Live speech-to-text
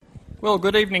Well,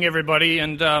 good evening, everybody,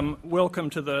 and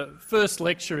welcome to the first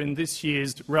lecture in this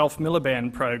year's Ralph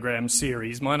Miliband Program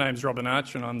series. My name's Robin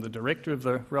Archer, and I'm the director of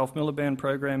the Ralph Miliband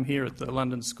Program here at the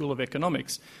London School of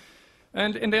Economics.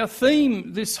 And our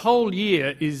theme this whole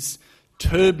year is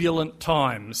turbulent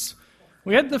times.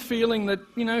 We had the feeling that,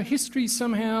 history's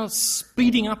somehow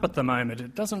speeding up at the moment.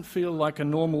 It doesn't feel like a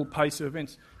normal pace of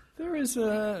events. There is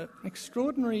an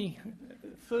extraordinary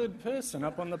third person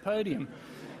up on the podium.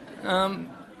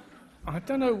 I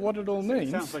don't know what it all means.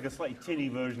 It sounds like a slightly tinny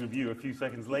version of you a few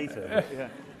seconds later. Yeah.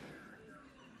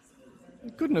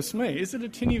 Goodness me, is it a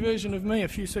tinny version of me a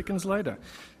few seconds later?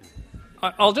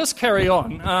 I'll just carry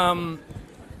on.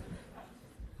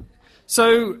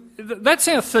 So that's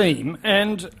our theme,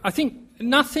 and I think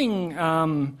nothing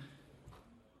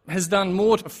has done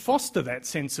more to foster that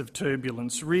sense of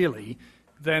turbulence, really,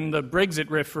 than the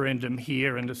Brexit referendum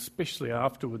here, and especially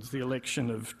afterwards the election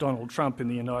of Donald Trump in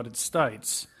the United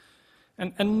States.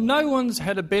 And no one's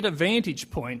had a better vantage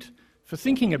point for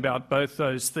thinking about both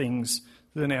those things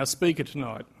than our speaker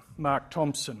tonight, Mark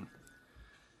Thompson.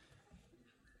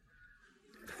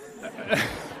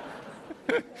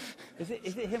 Is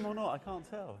it him or not? I can't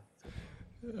tell.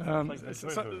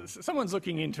 Someone's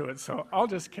looking into it, so I'll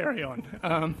just carry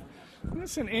on.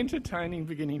 That's an entertaining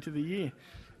beginning to the year.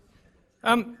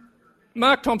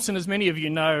 Mark Thompson, as many of you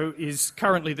know, is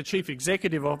currently the Chief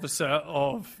Executive Officer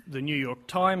of the New York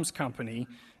Times Company,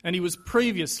 and he was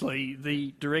previously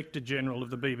the Director General of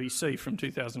the BBC from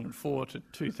 2004 to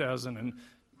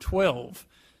 2012.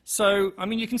 So,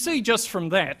 you can see just from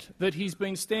that he's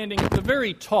been standing at the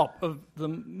very top of the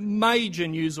major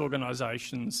news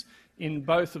organisations in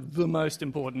both of the most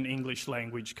important English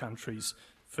language countries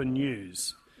for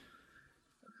news.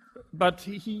 But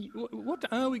what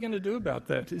are we going to do about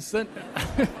that? Is that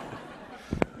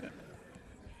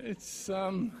it's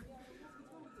are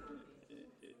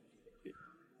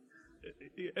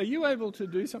you able to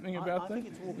do something about that? I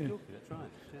think it's walkie-talkie. That's right.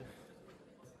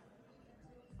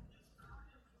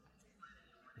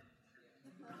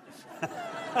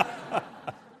 Yeah.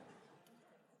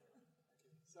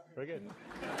 Very good.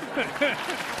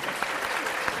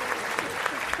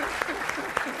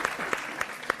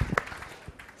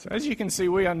 So as you can see,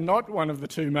 we are not one of the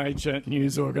two major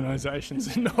news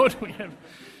organisations, nor do we have...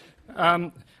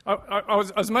 I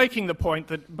was making the point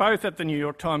that both at the New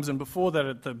York Times and before that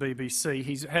at the BBC,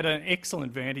 he's had an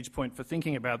excellent vantage point for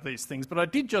thinking about these things. But I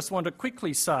did just want to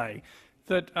quickly say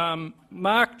that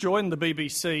Mark joined the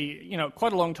BBC,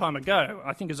 quite a long time ago,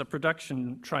 I think as a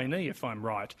production trainee, if I'm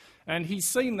right. And he's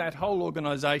seen that whole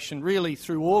organisation really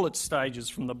through all its stages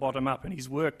from the bottom up, and he's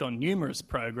worked on numerous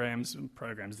programs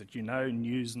that you know,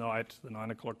 Newsnight, the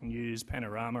 9 o'clock news,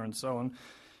 Panorama and so on,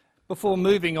 before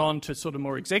moving on to sort of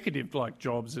more executive-like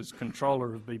jobs as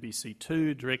controller of BBC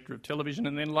Two, director of television,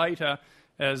 and then later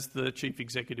as the chief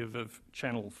executive of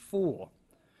Channel 4.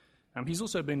 He's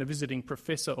also been a visiting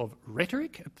professor of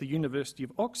rhetoric at the University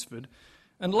of Oxford,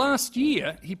 and last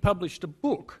year he published a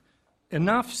book,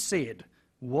 Enough Said,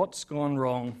 What's Gone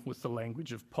Wrong with the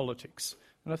Language of Politics.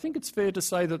 And I think it's fair to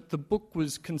say that the book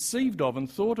was conceived of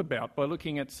and thought about by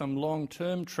looking at some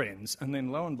long-term trends, and then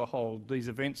lo and behold, these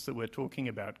events that we're talking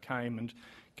about came and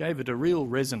gave it a real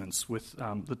resonance with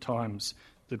the times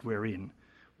that we're in.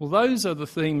 Well, those are the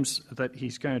themes that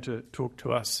he's going to talk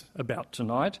to us about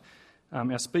tonight.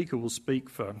 Our speaker will speak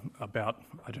for about,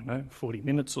 40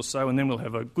 minutes or so, and then we'll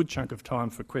have a good chunk of time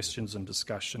for questions and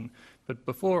discussion. But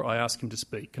before I ask him to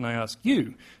speak, can I ask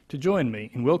you to join me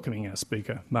in welcoming our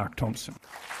speaker, Mark Thompson?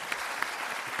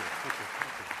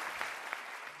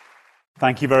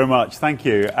 Thank you very much. Thank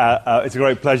you. It's a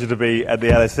great pleasure to be at the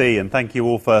LSE, and thank you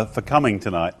all for coming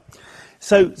tonight.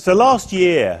 So last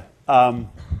year, a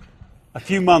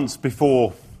few months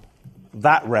before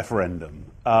that referendum,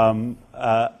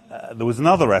 there was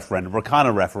another referendum, a kind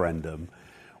of referendum,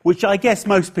 which I guess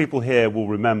most people here will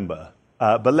remember.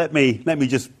 But let me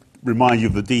just remind you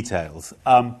of the details.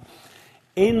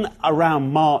 In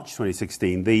around March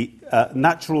 2016, the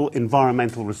Natural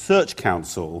Environmental Research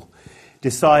Council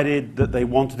decided that they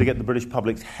wanted to get the British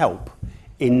public's help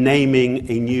in naming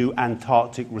a new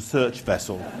Antarctic research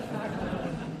vessel.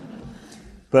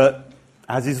 But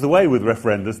as is the way with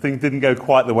referendums, things didn't go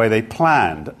quite the way they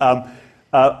planned.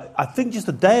 I think just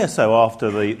a day or so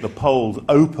after the polls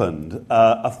opened,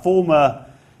 a former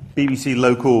BBC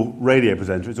local radio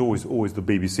presenter, it's always the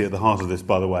BBC at the heart of this,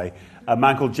 by the way, a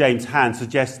man called James Hand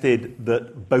suggested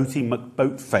that Boaty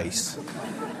McBoatface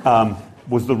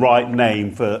was the right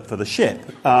name for the ship.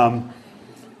 And,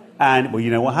 well,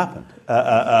 you know what happened.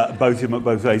 Boaty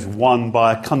McBoatface won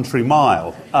by a country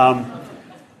mile.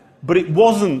 But it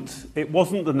wasn't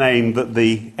the name that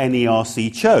the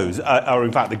NERC chose, or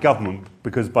in fact the government,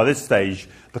 because by this stage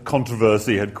the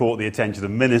controversy had caught the attention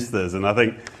of ministers, and I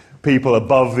think people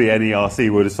above the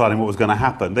NERC were deciding what was going to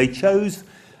happen. They chose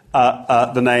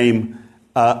the name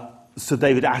Sir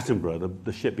David Attenborough.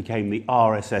 The ship became the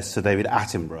RSS Sir David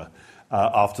Attenborough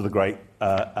after the great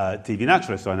TV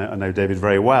naturalist. I know David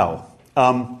very well.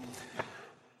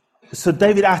 Sir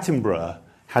David Attenborough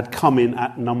had come in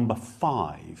at number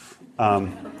 5.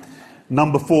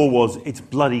 Number 4 was "It's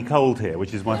bloody cold here,"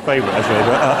 which is my favourite, actually.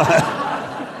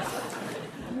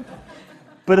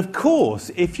 But of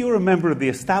course, if you're a member of the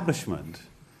establishment,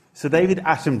 Sir David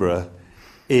Attenborough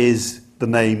is the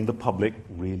name the public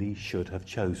really should have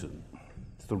chosen.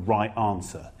 It's the right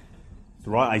answer. It's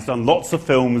the right. He's done lots of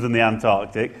films in the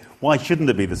Antarctic. Why shouldn't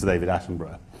it be the Sir David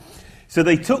Attenborough? So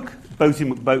they took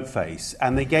Boaty McBoatface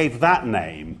and they gave that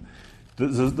name.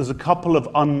 There's a couple of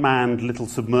unmanned little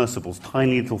submersibles,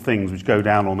 tiny little things which go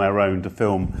down on their own to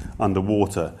film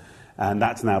underwater, and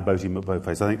that's now Boaty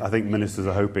McBoatface. I think ministers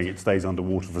are hoping it stays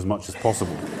underwater for as much as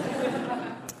possible.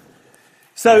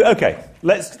 So, okay,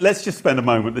 let's just spend a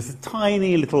moment. This is a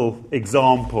tiny little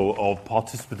example of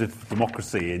participative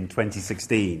democracy in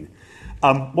 2016.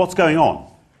 What's going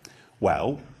on?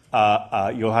 Well,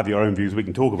 you'll have your own views. We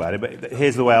can talk about it, but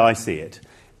here's the way I see it.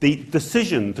 The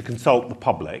decision to consult the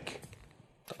public,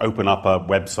 to open up a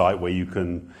website where you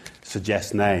can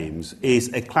suggest names, is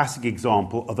a classic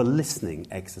example of a listening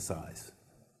exercise.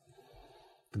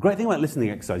 The great thing about listening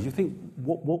exercise, you think,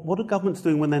 what are governments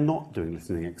doing when they're not doing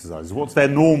listening exercises? What's their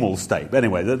normal state? But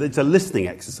anyway, it's a listening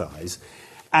exercise.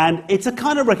 And it's a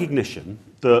kind of recognition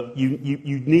that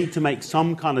you need to make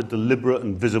some kind of deliberate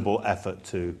and visible effort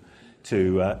to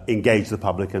engage the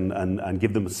public and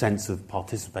give them a sense of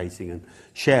participating and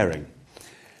sharing.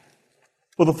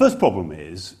 Well, the first problem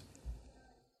is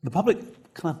the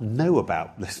public kind of know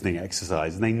about listening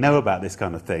exercise, and they know about this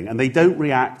kind of thing, and they don't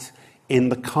react in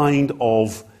the kind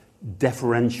of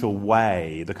deferential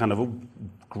way, the kind of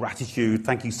gratitude,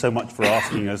 thank you so much for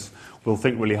asking us, we'll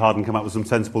think really hard and come up with some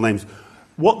sensible names.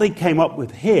 What they came up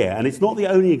with here, and it's not the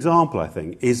only example, I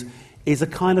think, is a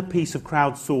kind of piece of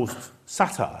crowdsourced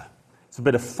satire. It's a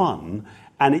bit of fun,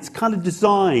 and it's kind of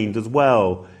designed as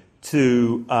well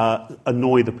to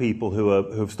annoy the people who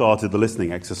have started the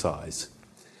listening exercise.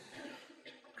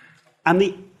 And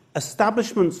the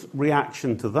establishment's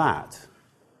reaction to that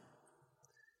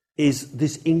is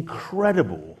this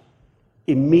incredible,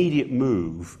 immediate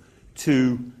move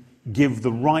to give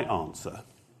the right answer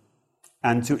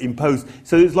and to impose.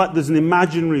 So it's like there's an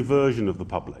imaginary version of the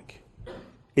public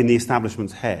in the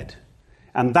establishment's head.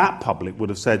 And that public would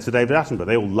have said Sir David Attenborough.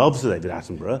 They all love Sir David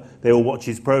Attenborough. They all watch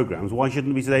his programmes. Why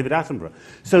shouldn't it be Sir David Attenborough?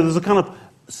 So there's a kind of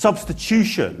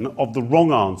substitution of the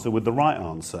wrong answer with the right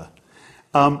answer.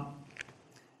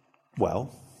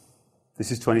 Well,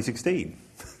 this is 2016.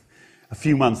 A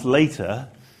few months later,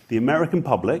 the American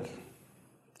public,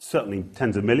 certainly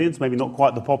tens of millions, maybe not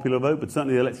quite the popular vote, but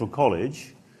certainly the Electoral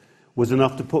College, was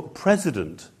enough to put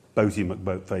President Boaty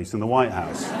McBoatface in the White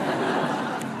House.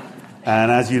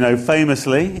 And as you know,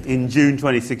 famously, in June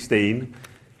 2016,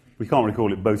 we can't really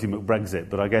call it Boaty McBrexit,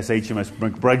 but I guess HMS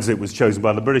McBrexit was chosen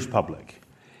by the British public.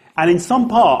 And in some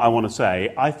part, I want to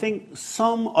say, I think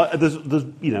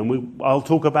I'll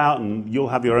talk about, and you'll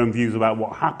have your own views about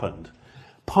what happened.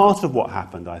 Part of what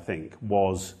happened, I think,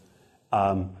 was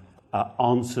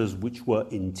answers which were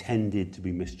intended to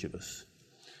be mischievous,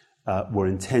 were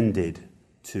intended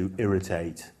to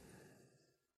irritate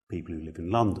people who live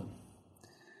in London,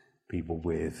 people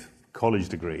with college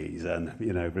degrees and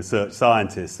research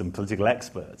scientists and political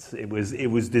experts. It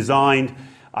was designed.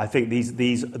 I think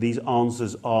these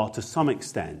answers are to some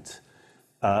extent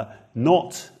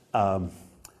not a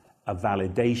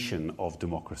validation of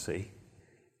democracy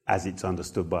as it's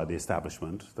understood by the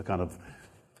establishment, the kind of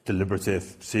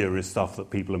deliberative, serious stuff that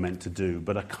people are meant to do,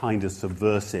 but a kind of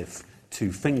subversive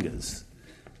 2 fingers.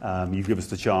 You give us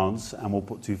the chance, and we'll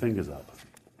put 2 fingers up.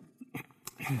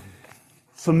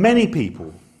 For many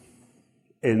people,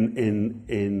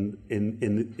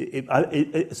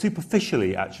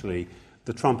 superficially, actually,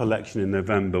 the Trump election in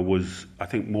November was, I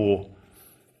think, more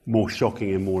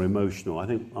shocking and more emotional.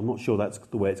 I'm not sure that's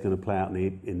the way it's going to play out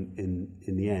in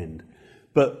the end.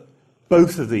 But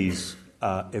both of these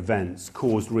events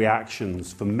caused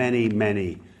reactions for many,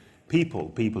 many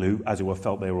people who, as it were,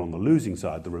 felt they were on the losing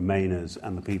side, the Remainers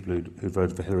and the people who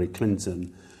voted for Hillary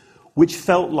Clinton, which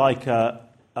felt like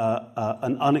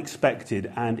an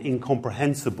unexpected and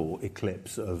incomprehensible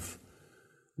eclipse of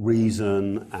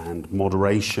reason and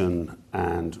moderation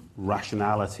and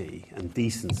rationality and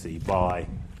decency by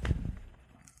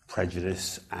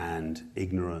prejudice and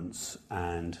ignorance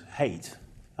and hate.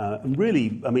 And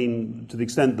really, I mean, to the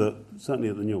extent that certainly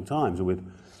at the New York Times or with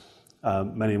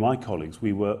many of my colleagues,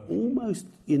 we were almost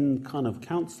in kind of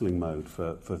counselling mode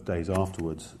for days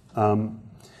afterwards.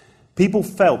 People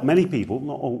felt, many people,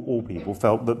 not all people,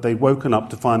 felt that they'd woken up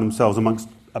to find themselves amongst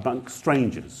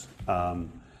strangers.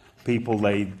 People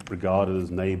they regarded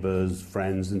as neighbours,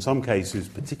 friends, in some cases,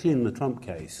 particularly in the Trump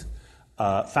case,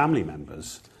 family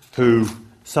members who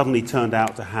suddenly turned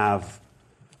out to have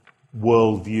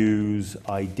worldviews,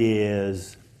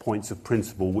 ideas, points of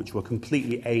principle which were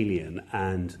completely alien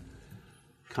and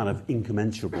kind of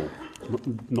incommensurable,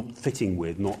 not fitting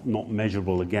with, not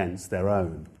measurable against their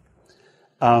own.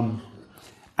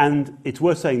 And it's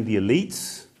worth saying the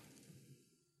elites,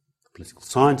 the political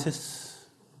scientists,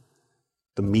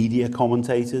 the media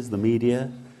commentators, the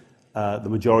media, the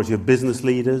majority of business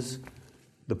leaders,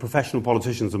 the professional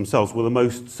politicians themselves were the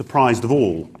most surprised of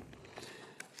all.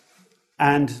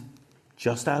 And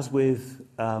just as with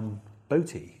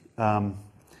Boaty,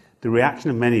 the reaction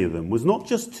of many of them was not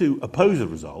just to oppose the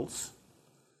results,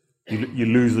 you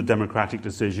lose the democratic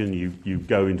decision, you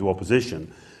go into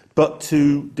opposition, but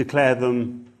to declare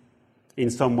them in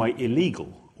some way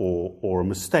illegal or a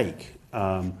mistake,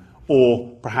 or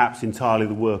perhaps entirely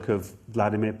the work of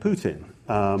Vladimir Putin,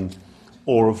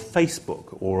 or of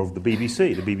Facebook, or of the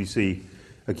BBC. The BBC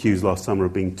accused last summer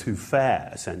of being too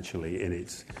fair, essentially, in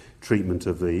its treatment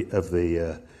of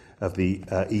the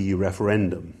EU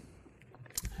referendum.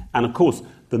 And of course,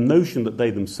 the notion that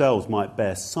they themselves might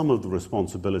bear some of the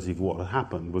responsibility for what had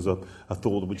happened was a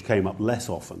thought which came up less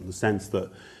often, the sense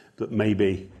that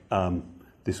maybe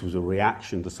this was a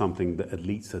reaction to something that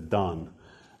elites had done,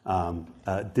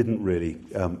 didn't really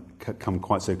come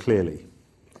quite so clearly.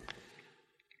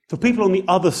 For people on the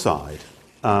other side,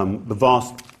 the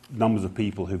vast numbers of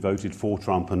people who voted for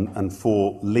Trump and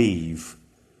for Leave,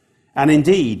 and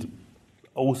indeed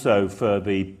also for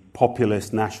the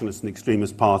populist, nationalist and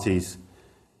extremist parties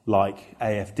like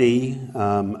AfD,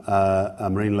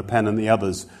 Marine Le Pen and the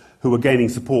others, who were gaining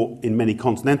support in many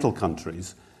continental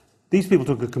countries, these people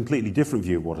took a completely different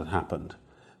view of what had happened.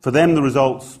 For them, the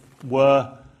results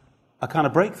were a kind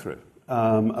of breakthrough,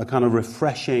 a kind of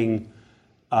refreshing,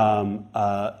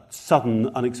 sudden,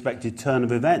 unexpected turn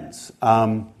of events,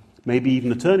 maybe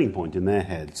even a turning point in their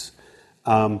heads.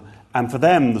 And for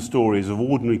them, the stories of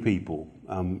ordinary people,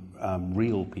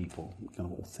 real people,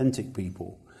 kind of authentic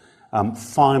people,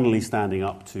 finally standing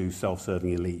up to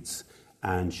self-serving elites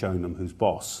and showing them who's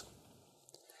boss.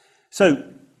 So,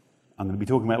 I'm going to be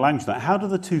talking about language tonight. How do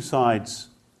the two sides,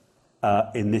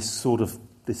 in this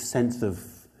sense of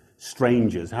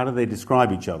strangers, how do they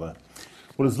describe each other?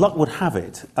 Well, as luck would have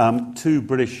it, two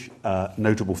British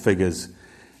notable figures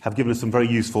have given us some very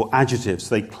useful adjectives.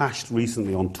 They clashed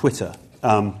recently on Twitter.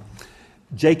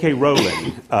 J.K.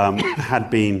 Rowling had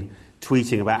been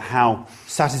tweeting about how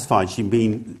satisfied she'd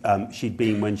been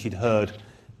when she'd heard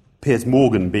Piers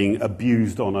Morgan being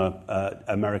abused on an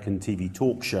American TV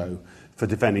talk show for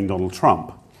defending Donald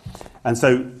Trump. And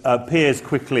so Piers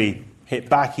quickly hit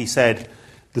back. He said,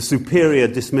 "The superior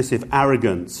dismissive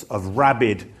arrogance of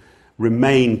rabid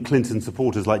Remain Clinton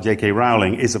supporters like J.K.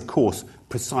 Rowling is, of course,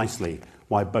 precisely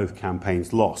why both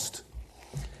campaigns lost."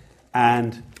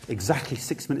 And exactly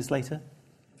 6 minutes later,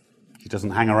 she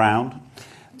doesn't hang around,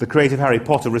 the creative Harry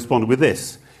Potter responded with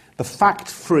this: "The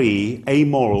fact-free,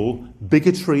 amoral,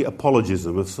 bigotry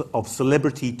apologism of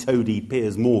celebrity toady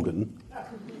Piers Morgan,"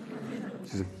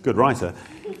 she's a good writer,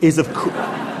 is of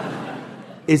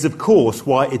course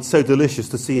why it's so delicious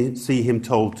to see him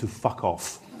told to fuck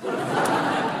off."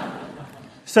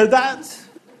 So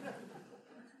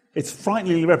it's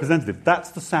frighteningly representative.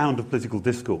 That's the sound of political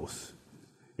discourse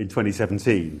in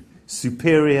 2017.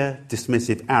 Superior,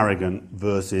 dismissive, arrogant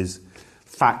versus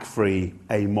fact-free,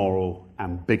 amoral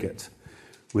and bigot,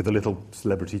 with a little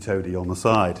celebrity toady on the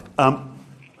side.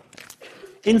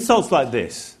 Insults like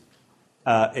this,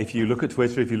 if you look at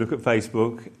Twitter, if you look at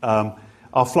Facebook,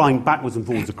 are flying backwards and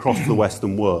forwards across the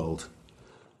Western world.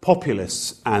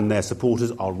 Populists and their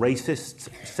supporters are racist,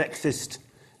 sexist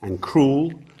and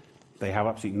cruel. They have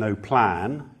absolutely no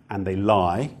plan and they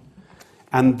lie.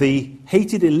 And the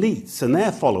hated elites and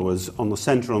their followers on the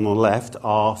centre and on the left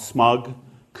are smug,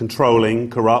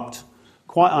 controlling, corrupt,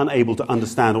 quite unable to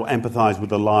understand or empathise with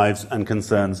the lives and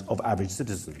concerns of average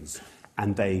citizens.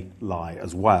 And they lie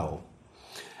as well.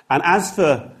 And as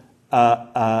for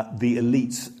the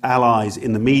elite's allies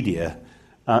in the media,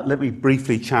 let me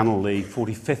briefly channel the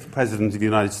 45th President of the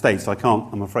United States. I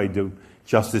can't, I'm afraid, do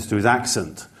justice to his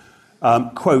accent.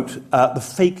 Quote, "The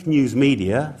fake news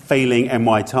media, failing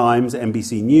NY Times,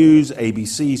 NBC News,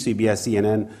 ABC, CBS,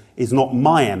 CNN, is not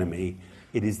my enemy,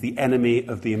 it is the enemy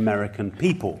of the American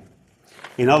people.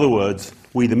 In other words,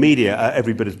 we, the media, are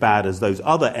every bit as bad as those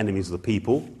other enemies of the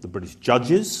people, the British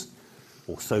judges,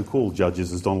 or so-called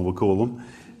judges, as Donald would call them,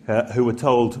 who were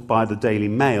told by the Daily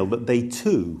Mail that they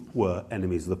too were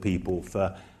enemies of the people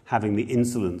for having the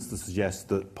insolence to suggest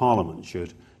that Parliament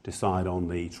should decide on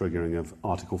the triggering of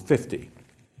Article 50.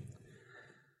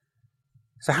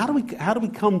 So how do we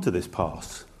come to this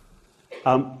pass?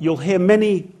 You'll hear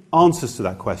many answers to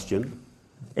that question.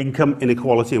 Income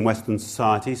inequality in Western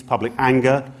societies, public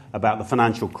anger about the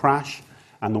financial crash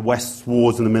and the West's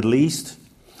wars in the Middle East,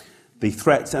 the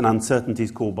threats and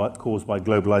uncertainties caused by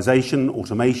globalization,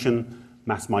 automation,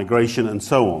 mass migration, and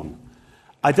so on.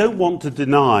 I don't want to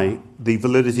deny the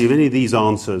validity of any of these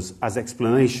answers as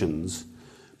explanations,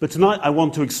 but tonight I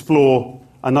want to explore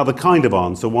another kind of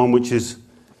answer, one which is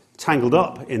tangled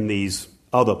up in these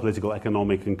other political,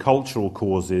 economic, and cultural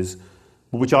causes,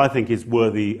 which I think is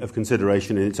worthy of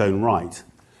consideration in its own right.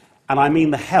 And I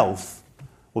mean the health,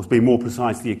 or to be more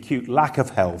precise, the acute lack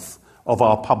of health of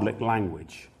our public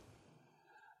language.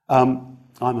 I'm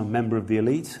a member of the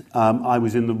elite. I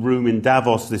was in the room in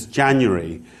Davos this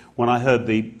January when I heard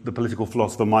the political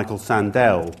philosopher Michael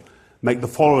Sandel make the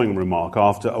following remark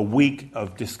after a week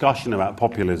of discussion about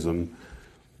populism,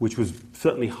 which was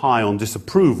certainly high on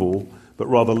disapproval, but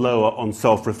rather lower on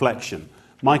self-reflection.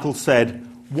 Michael said,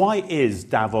 "Why is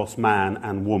Davos man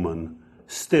and woman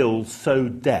still so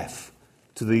deaf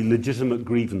to the legitimate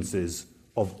grievances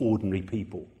of ordinary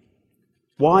people?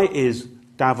 Why is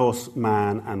Davos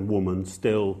man and woman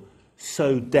still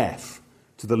so deaf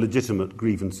to the legitimate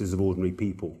grievances of ordinary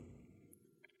people?"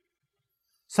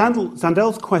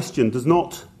 Sandel's question does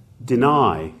not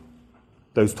deny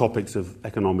those topics of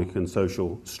economic and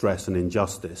social stress and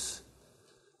injustice.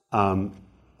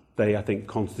 They, I think,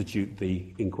 constitute the,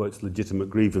 in quotes, legitimate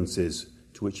grievances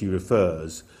to which he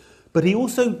refers. But he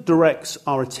also directs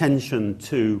our attention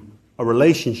to a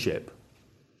relationship,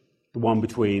 the one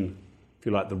between, if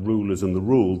you like, the rulers and the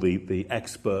ruled, the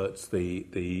experts,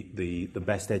 the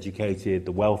best educated,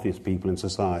 the wealthiest people in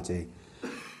society,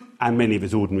 and many of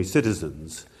its ordinary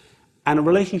citizens, and a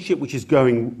relationship which is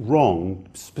going wrong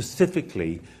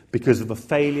specifically because of a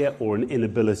failure or an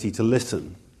inability to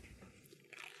listen.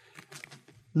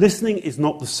 Listening is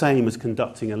not the same as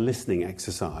conducting a listening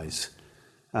exercise,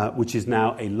 which is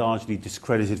now a largely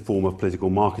discredited form of political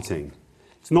marketing.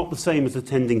 It's not the same as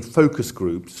attending focus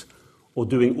groups or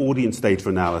doing audience data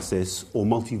analysis or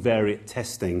multivariate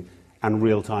testing and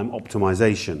real-time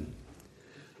optimization.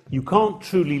 You can't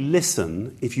truly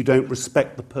listen if you don't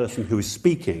respect the person who is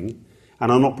speaking and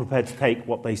are not prepared to take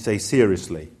what they say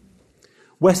seriously.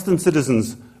 Western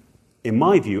citizens, in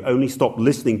my view, only stopped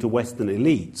listening to Western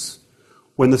elites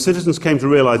when the citizens came to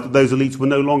realize that those elites were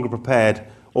no longer prepared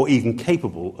or even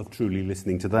capable of truly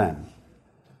listening to them.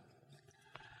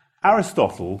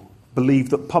 Aristotle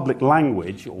believed that public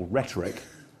language, or rhetoric,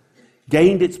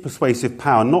 gained its persuasive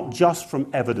power not just from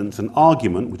evidence and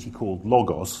argument, which he called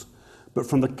logos, but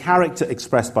from the character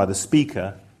expressed by the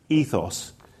speaker,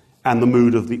 ethos, and the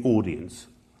mood of the audience,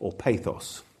 or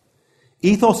pathos.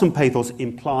 Ethos and pathos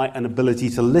imply an ability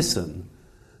to listen,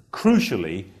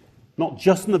 crucially, not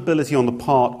just an ability on the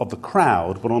part of the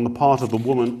crowd, but on the part of the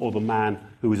woman or the man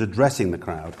who is addressing the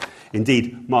crowd.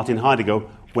 Indeed, Martin Heidegger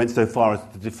went so far as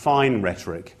to define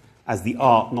rhetoric as the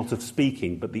art not of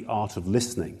speaking, but the art of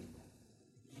listening.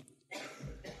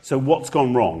 So what's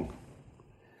gone wrong?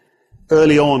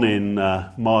 Early on in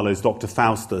Marlowe's Dr.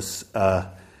 Faustus,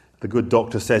 the good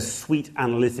doctor says, "Sweet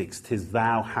analytics, 'tis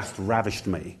thou hast ravished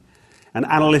me." And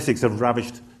analytics have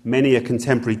ravished many a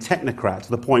contemporary technocrat to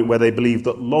the point where they believe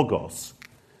that logos,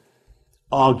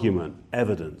 argument,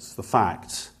 evidence, the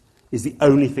facts, is the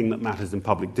only thing that matters in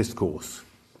public discourse.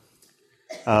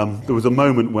 There was a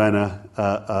moment when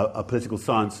a political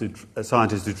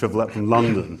scientist who travelled up from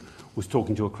London was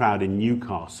talking to a crowd in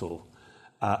Newcastle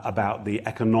about the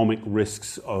economic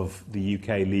risks of the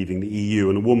UK leaving the EU,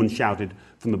 and a woman shouted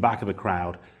from the back of the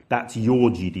crowd, "That's your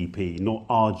GDP, not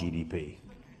our GDP."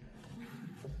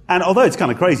 And although it's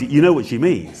kind of crazy, you know what she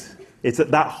means. It's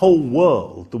that whole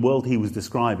world, the world he was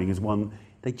describing, is one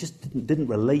they just didn't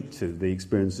relate to the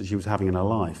experience that she was having in her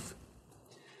life.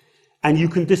 And you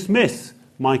can dismiss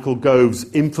Michael Gove's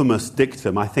infamous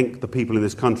dictum, "I think the people in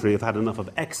this country have had enough of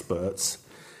experts."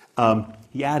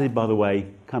 He added, by the way,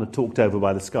 kind of talked over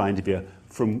by the Sky interviewer,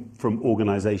 from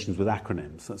organisations with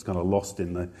acronyms. That's kind of lost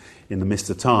in the mist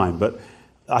of time. But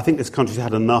I think this country's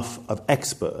had enough of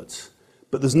experts.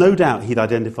 But there's no doubt he'd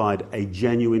identified a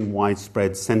genuine,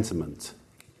 widespread sentiment.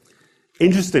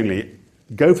 Interestingly,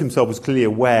 Gove himself was clearly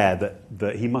aware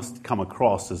that he must come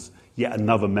across as yet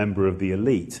another member of the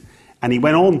elite. And he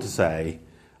went on to say,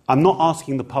 I'm not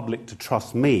asking the public to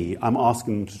trust me, I'm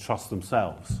asking them to trust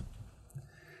themselves,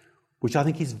 which I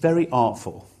think is very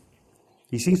artful.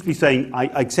 He seems to be saying, I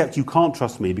accept you can't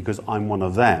trust me because I'm one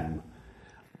of them,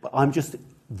 but I'm just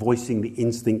voicing the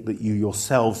instinct that you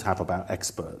yourselves have about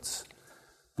experts,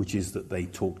 which is that they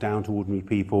talk down to ordinary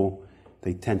people,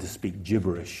 they tend to speak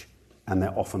gibberish, and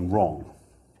they're often wrong.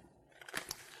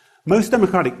 Most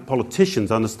democratic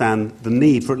politicians understand the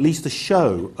need for at least a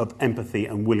show of empathy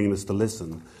and willingness to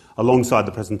listen, alongside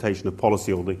the presentation of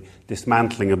policy or the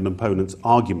dismantling of an opponent's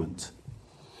argument.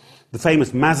 The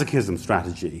famous masochism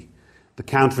strategy, the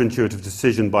counterintuitive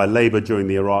decision by Labour during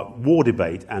the Iraq War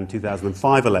debate and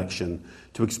 2005 election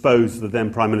to expose the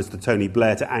then Prime Minister Tony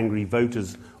Blair to angry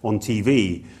voters on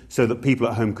TV so that people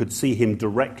at home could see him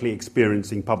directly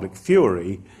experiencing public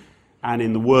fury, and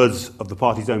in the words of the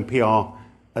party's own PR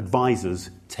advisors,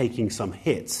 taking some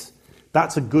hits.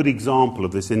 That's a good example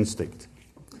of this instinct.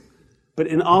 But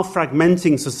in our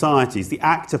fragmenting societies, the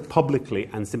act of publicly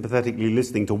and sympathetically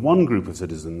listening to one group of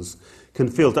citizens can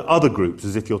feel to other groups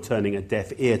as if you're turning a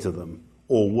deaf ear to them,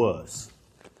 or worse.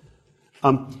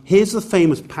 Here's the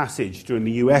famous passage during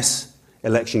the US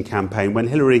election campaign when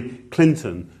Hillary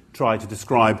Clinton tried to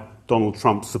describe Donald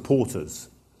Trump's supporters.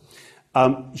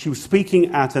 She was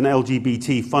speaking at an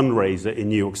LGBT fundraiser in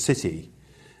New York City,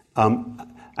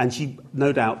 and she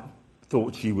no doubt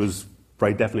thought she was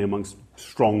very definitely amongst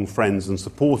strong friends and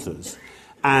supporters.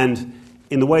 And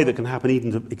in the way that can happen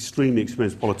even to extremely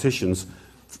experienced politicians,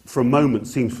 for a moment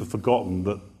seems to have forgotten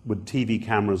that with TV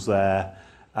cameras there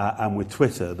and with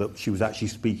Twitter, that she was actually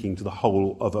speaking to the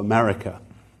whole of America.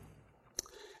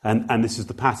 And this is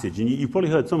the passage. And you've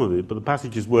probably heard some of it, but the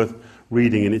passage is worth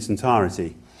reading in its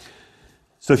entirety.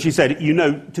 So she said, you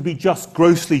know, to be just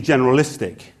grossly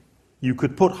generalistic, you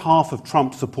could put half of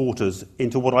Trump supporters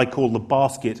into what I call the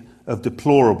basket of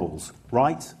deplorables,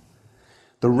 right?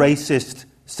 The racist,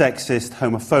 sexist,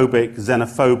 homophobic,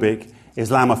 xenophobic,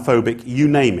 Islamophobic, you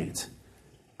name it.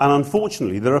 And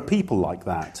unfortunately, there are people like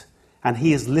that. And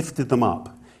he has lifted them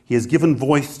up. He has given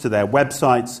voice to their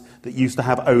websites that used to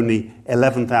have only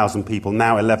 11,000 people,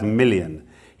 now 11 million.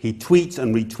 He tweets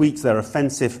and retweets their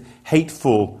offensive,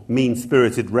 hateful,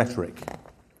 mean-spirited rhetoric.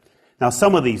 Now,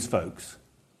 some of these folks,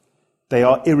 they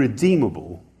are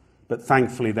irredeemable, but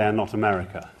thankfully they're not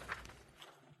America.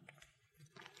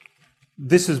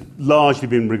 This has largely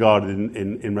been regarded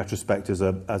in retrospect as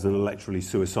an electorally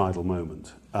suicidal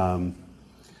moment.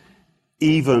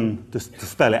 Even, to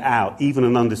spell it out, even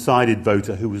an undecided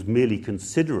voter who was merely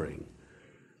considering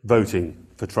voting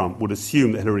for Trump would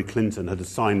assume that Hillary Clinton had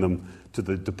assigned them to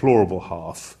the deplorable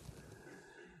half.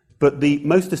 But the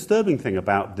most disturbing thing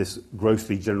about this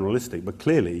grossly generalistic, but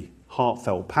clearly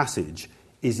heartfelt passage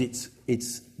is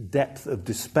its depth of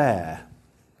despair.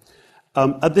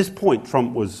 At this point,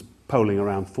 Trump was polling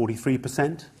around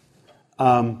 43%.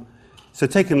 So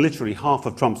taken literally, half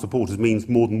of Trump's supporters means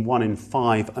more than 1 in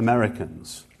 5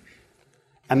 Americans.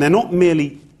 And they're not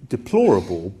merely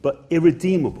deplorable, but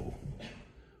irredeemable,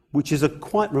 which is a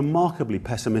quite remarkably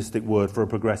pessimistic word for a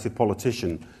progressive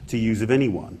politician to use of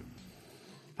anyone.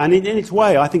 And in its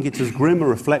way, I think it's as grim a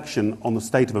reflection on the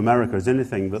state of America as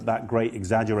anything that great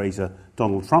exaggerator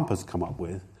Donald Trump has come up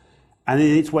with, and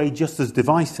in its way just as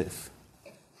divisive.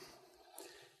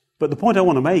 But the point I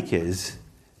want to make is,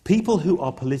 people who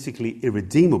are politically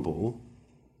irredeemable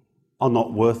are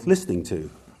not worth listening to.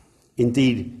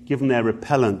 Indeed, given their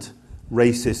repellent,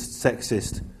 racist,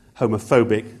 sexist,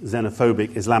 homophobic,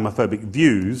 xenophobic, Islamophobic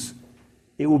views,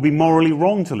 it would be morally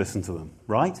wrong to listen to them,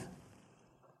 right?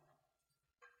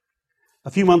 A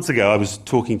few months ago, I was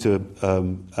talking to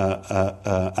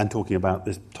and talking about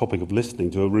this topic of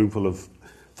listening to a room full of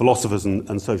philosophers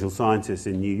and social scientists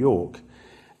in New York,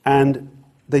 and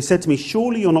they said to me,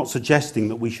 surely you're not suggesting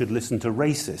that we should listen to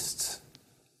racists?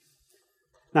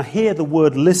 Now here the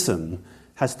word listen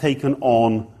has taken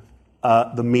on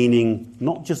the meaning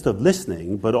not just of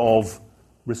listening, but of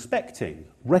respecting,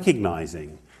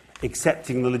 recognizing,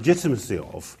 accepting the legitimacy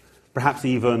of, perhaps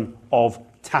even of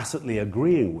tacitly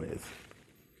agreeing with.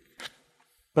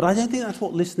 But I don't think that's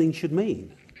what listening should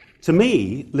mean. To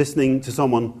me, listening to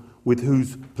someone with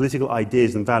whose political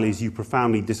ideas and values you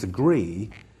profoundly disagree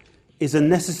is a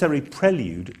necessary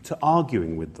prelude to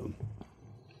arguing with them.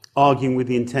 Arguing with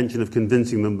the intention of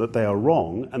convincing them that they are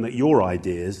wrong and that your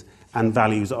ideas and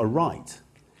values are right.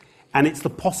 And it's the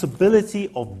possibility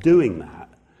of doing that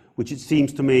which it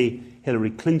seems to me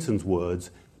Hillary Clinton's words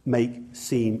make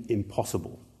seem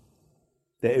impossible.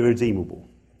 They're irredeemable.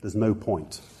 There's no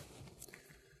point.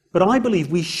 But I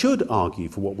believe we should argue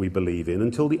for what we believe in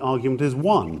until the argument is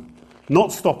won,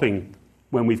 not stopping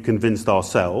when we've convinced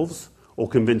ourselves or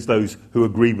convinced those who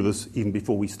agree with us even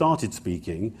before we started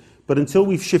speaking, but until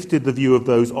we've shifted the view of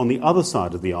those on the other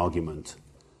side of the argument.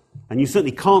 And you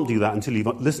certainly can't do that until you've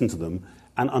listened to them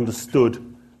and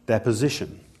understood their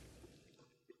position.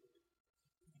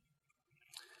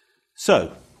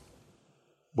 So,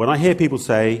 when I hear people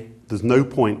say there's no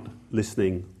point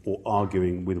listening or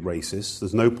arguing with racists,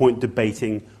 there's no point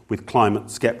debating with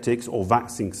climate skeptics or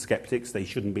vaccine skeptics, they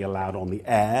shouldn't be allowed on the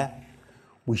air,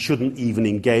 we shouldn't even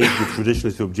engage with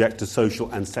traditionalists who object to social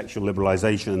and sexual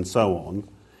liberalisation and so on,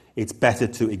 it's better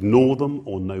to ignore them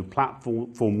or no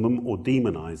platform them or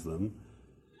demonise them.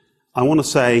 I want to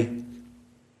say,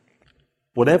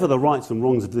 whatever the rights and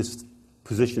wrongs of this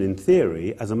position in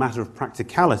theory, as a matter of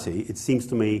practicality, it seems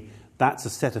to me that's a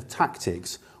set of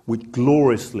tactics which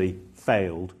gloriously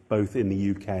failed both in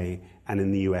the UK and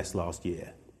in the US last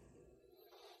year.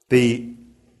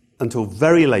 Until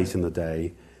very late in the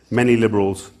day, many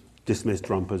liberals dismissed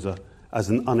Trump as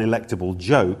an unelectable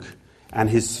joke, and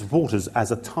his supporters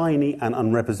as a tiny and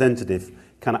unrepresentative,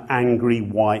 kind of angry,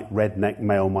 white, redneck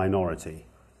male minority.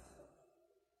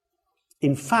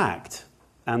 In fact,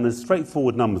 and there's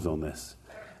straightforward numbers on this,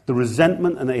 the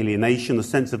resentment and alienation, the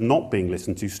sense of not being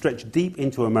listened to, stretch deep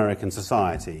into American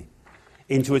society,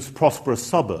 into its prosperous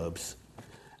suburbs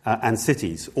and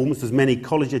cities. Almost as many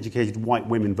college-educated white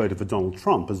women voted for Donald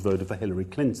Trump as voted for Hillary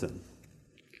Clinton.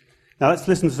 Now let's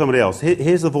listen to somebody else.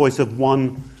 Here's the voice of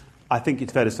one, I think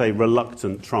it's fair to say,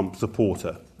 reluctant Trump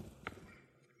supporter.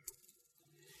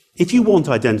 If you want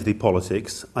identity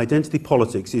politics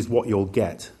is what you'll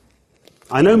get.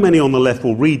 I know many on the left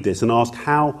will read this and ask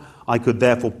how I could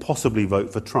therefore possibly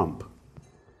vote for Trump.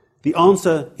 The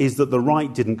answer is that the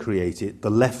right didn't create it,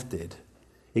 the left did.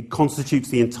 It constitutes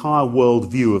the entire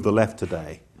world view of the left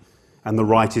today, and the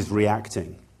right is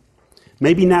reacting.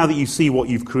 Maybe now that you see what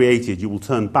you've created, you will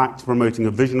turn back to promoting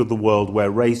a vision of the world where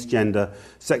race, gender,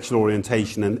 sexual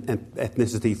orientation and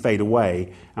ethnicity fade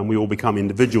away and we all become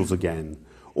individuals again.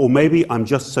 Or maybe I'm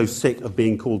just so sick of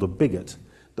being called a bigot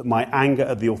that my anger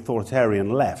at the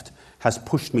authoritarian left has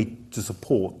pushed me to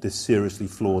support this seriously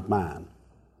flawed man.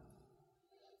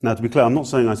 Now, to be clear, I'm not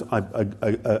saying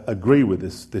I agree with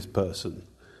this person,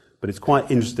 but it's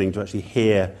quite interesting to actually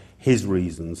hear his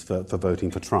reasons for voting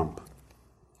for Trump.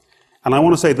 And I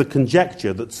want to say the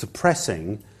conjecture that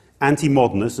suppressing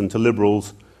anti-modernists and to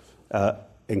liberals,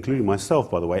 including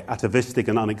myself, by the way, atavistic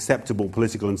and unacceptable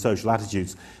political and social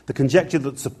attitudes, the conjecture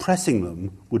that suppressing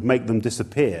them would make them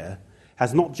disappear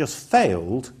has not just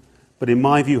failed, but in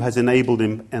my view has enabled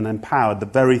him and empowered the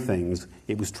very things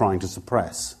it was trying to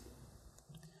suppress.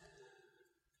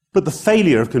 But the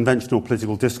failure of conventional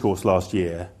political discourse last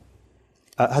year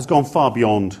has gone far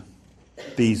beyond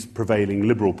these prevailing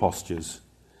liberal postures.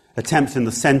 Attempts in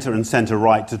the centre and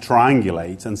centre-right to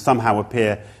triangulate and somehow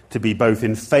appear to be both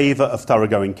in favour of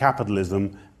thoroughgoing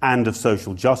capitalism and of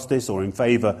social justice, or in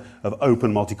favour of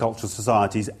open multicultural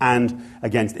societies and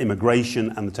against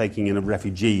immigration and the taking in of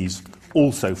refugees,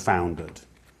 also foundered.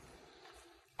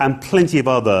 And plenty of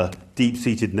other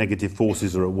deep-seated negative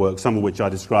forces are at work, some of which I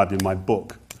described in my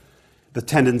book. The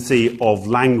tendency of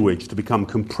language to become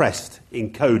compressed,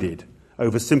 encoded,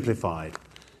 oversimplified.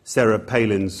 Sarah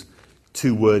Palin's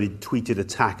two-worded tweeted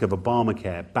attack of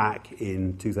Obamacare back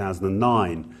in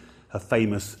 2009, her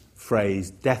famous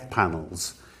phrase, death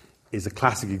panels, is a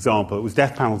classic example. It was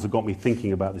death panels that got me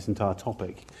thinking about this entire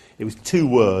topic. It was 2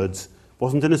 words,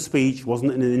 wasn't in a speech,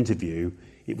 wasn't in an interview,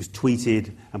 it was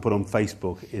tweeted and put on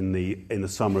Facebook in the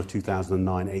summer of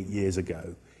 2009, 8 years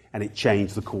ago, and it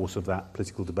changed the course of that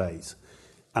political debate.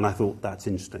 And I thought, that's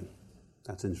interesting.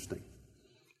 That's interesting.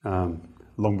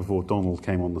 Long before Donald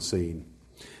came on the scene.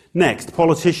 Next,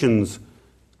 politicians'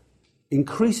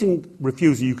 increasing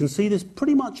refusal, you can see this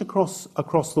pretty much across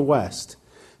the West,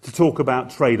 to talk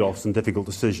about trade-offs and difficult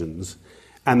decisions,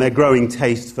 and their growing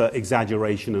taste for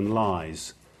exaggeration and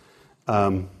lies.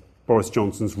 Boris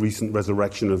Johnson's recent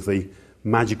resurrection of the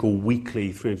magical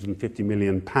weekly £350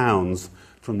 million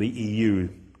from the EU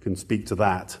can speak to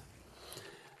that.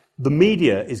 The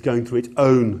media is going through its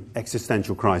own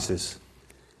existential crisis.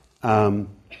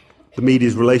 The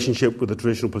media's relationship with the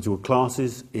traditional political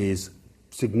classes is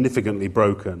significantly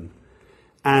broken.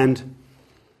 And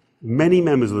many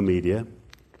members of the media,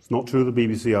 it's not true of the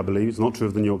BBC, I believe, it's not true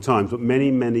of the New York Times, but many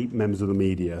members of the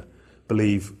media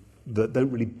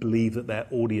don't really believe that their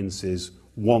audiences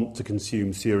want to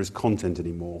consume serious content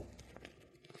anymore.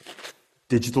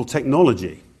 Digital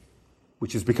technology,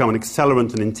 which has become an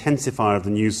accelerant and intensifier of the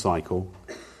news cycle,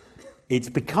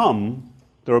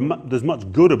 there's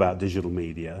much good about digital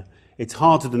media. It's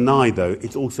hard to deny, though,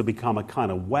 it's also become a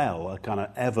kind of well, a kind of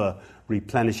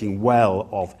ever-replenishing well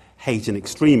of hate and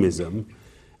extremism.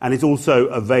 And it's also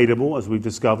available, as we've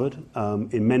discovered,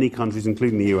 in many countries,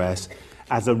 including the US,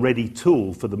 as a ready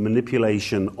tool for the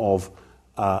manipulation of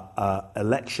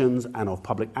elections and of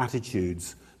public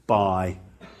attitudes by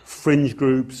fringe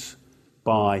groups,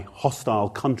 by hostile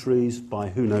countries, by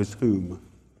who knows whom.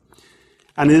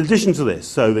 And in addition to this,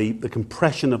 so the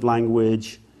compression of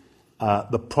language,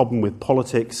 the problem with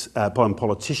politics,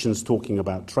 politicians talking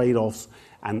about trade-offs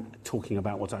and talking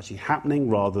about what's actually happening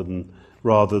rather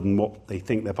than what they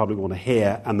think their public want to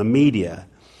hear, and the media.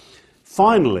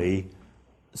 Finally,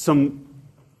 some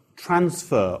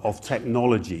transfer of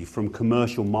technology from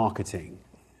commercial marketing,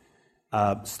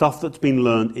 stuff that's been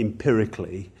learned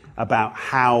empirically about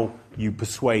how you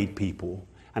persuade people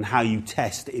and how you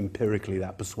test empirically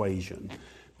that persuasion,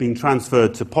 being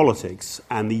transferred to politics,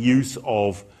 and the use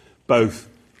of both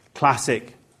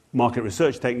classic market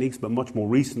research techniques, but much more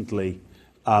recently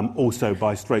also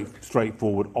by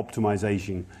straightforward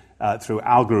optimization through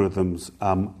algorithms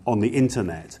on the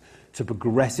internet to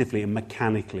progressively and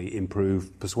mechanically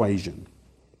improve persuasion.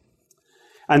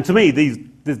 And to me,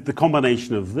 the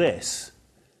combination of this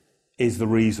is the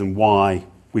reason why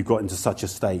we've got into such a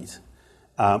state,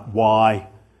 why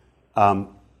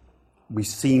we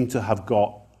seem to have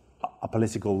got a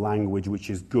political language which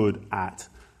is good at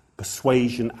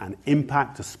persuasion and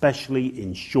impact, especially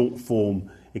in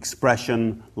short-form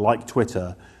expression like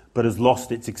Twitter, but has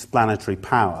lost its explanatory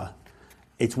power.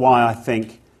 It's why I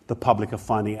think the public are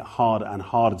finding it harder and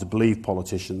harder to believe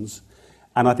politicians.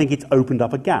 And I think it's opened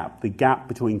up a gap. The gap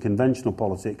between conventional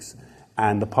politics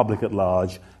and the public at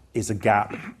large is a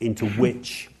gap into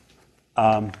which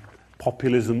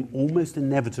populism almost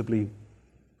inevitably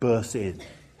bursts in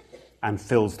and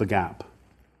fills the gap.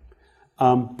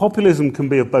 Populism can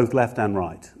be of both left and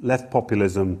right. Left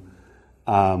populism,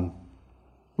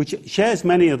 which shares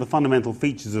many of the fundamental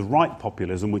features of right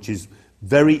populism, which is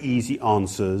very easy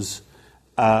answers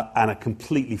and a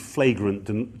completely flagrant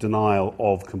denial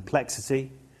of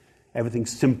complexity.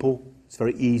 Everything's simple, it's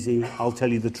very easy, I'll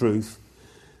tell you the truth.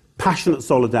 Passionate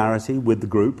solidarity with the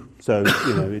group, so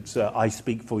it's I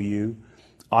speak for you,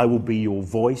 I will be your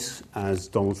voice, as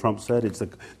Donald Trump said.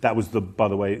 That was, by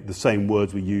the way, the same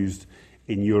words were used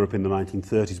in Europe in the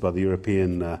 1930s by the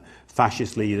European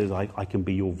fascist leaders. I can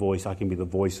be your voice, I can be the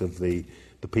voice of the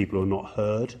people who are not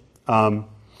heard.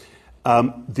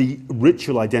 The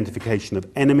ritual identification of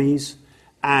enemies,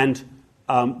 and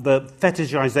the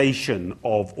fetishization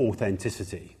of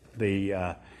authenticity.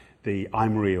 The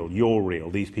I'm real, you're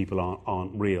real, these people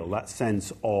aren't real. That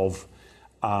sense of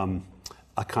a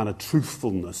kind of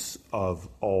truthfulness of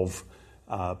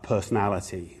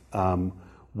personality,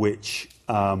 which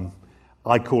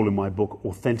I call in my book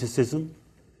authenticism.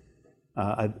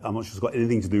 I'm not sure it's got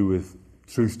anything to do with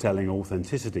truth-telling or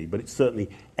authenticity, but it certainly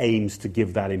aims to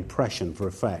give that impression for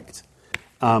effect.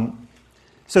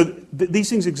 So these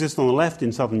things exist on the left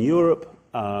in southern Europe.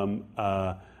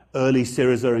 Early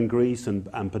Syriza in Greece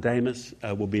and Podemos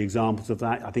will be examples of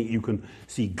that. I think you can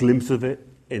see glimpses of it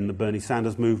in the Bernie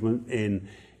Sanders movement in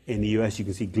the US. You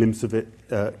can see glimpses of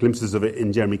it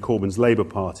in Jeremy Corbyn's Labour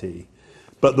Party.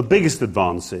 But the biggest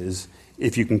advances,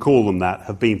 if you can call them that,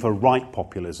 have been for right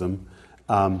populism.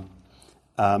 In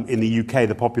the UK,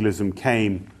 the populism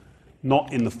came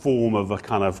not in the form of a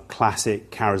kind of classic,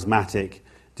 charismatic,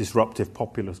 disruptive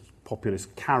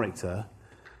populist character.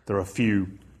 There are a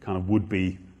few kind of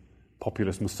would-be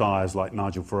populist messiahs like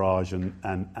Nigel Farage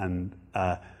and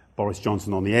Boris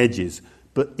Johnson on the edges,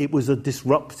 but it was a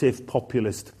disruptive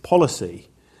populist policy.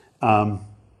 And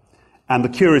the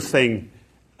curious thing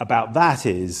about that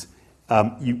is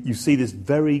you see this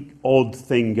very odd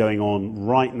thing going on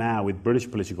right now with British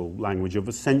political language of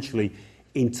essentially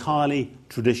entirely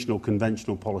traditional,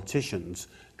 conventional politicians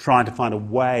trying to find a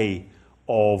way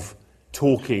of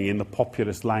talking in the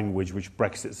populist language which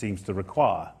Brexit seems to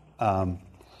require. And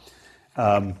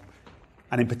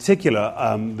in particular,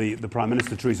 the Prime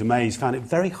Minister, Theresa May, has found it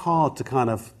very hard to kind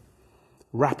of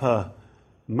wrap her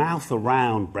mouth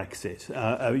around Brexit.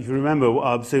 If you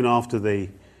remember, soon after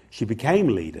she became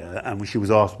leader and she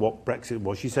was asked what Brexit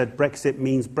was, she said, Brexit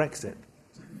means Brexit.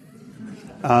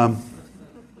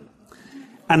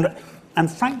 And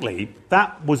frankly,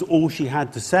 that was all she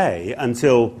had to say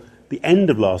until the end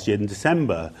of last year in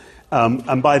December.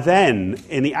 And by then,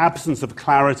 in the absence of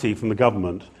clarity from the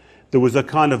government, there was a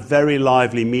kind of very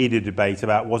lively media debate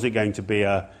about was it going to be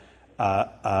a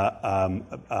kind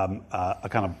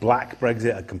of black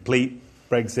Brexit, a complete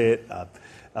Brexit,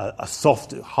 a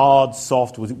soft, hard,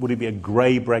 soft. Would it be a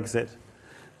grey Brexit?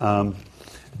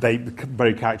 They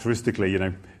very characteristically,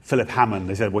 Philip Hammond.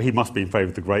 They said, well, he must be in favour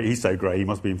of the grey. He's so grey, he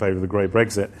must be in favour of the grey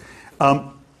Brexit.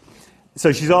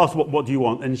 So she's asked, what do you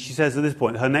want? And she says at this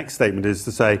point, her next statement is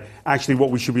to say, actually, what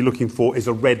we should be looking for is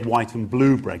a red, white and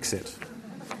blue Brexit.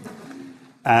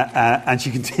 And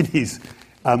she continues,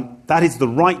 that is the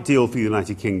right deal for the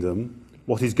United Kingdom,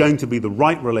 what is going to be the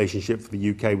right relationship for the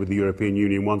UK with the European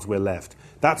Union once we're left.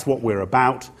 That's what we're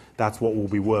about. That's what we'll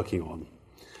be working on.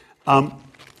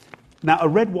 Now, a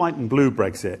red, white and blue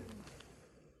Brexit,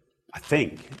 I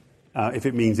think, if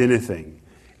it means anything,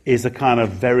 is a kind of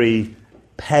very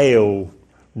pale,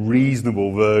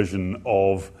 reasonable version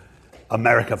of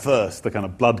America First, the kind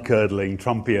of blood-curdling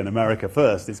Trumpian America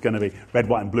First. It's going to be red,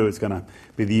 white and blue. It's going to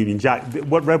be the Union Jack.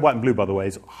 What red, white and blue, by the way,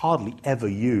 is hardly ever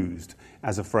used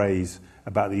as a phrase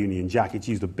about the Union Jack. It's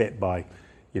used a bit by,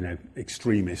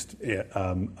 extremist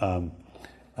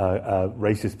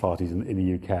racist parties in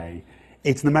the UK.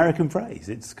 It's an American phrase.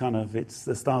 It's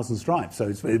the Stars and Stripes.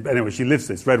 So anyway, she lives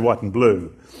this, red, white and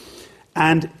blue.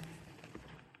 And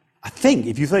I think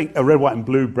if you think a red, white and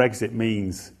blue Brexit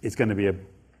means it's going to be a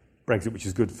Brexit which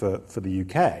is good for the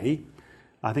UK,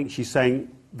 I think she's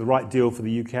saying the right deal for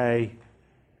the UK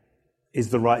is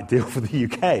the right deal for the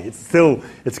UK.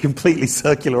 It's a completely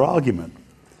circular argument.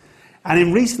 And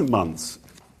in recent months,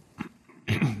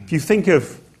 if you think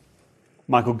of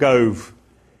Michael Gove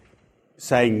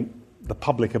saying the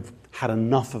public have had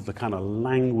enough of the kind of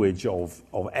language of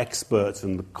experts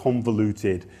and the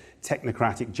convoluted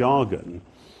technocratic jargon,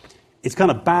 it's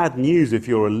kind of bad news if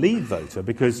you're a Leave voter,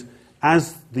 because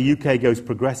as the UK goes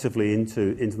progressively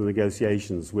into the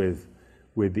negotiations with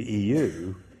the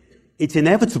EU, it's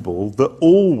inevitable that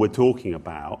all we're talking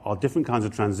about are different kinds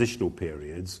of transitional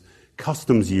periods,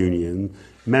 customs union,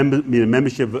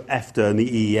 membership of EFTA and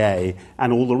the EEA,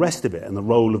 and all the rest of it, and the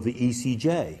role of the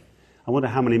ECJ. I wonder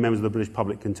how many members of the British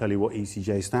public can tell you what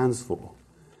ECJ stands for.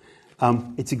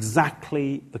 It's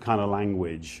exactly the kind of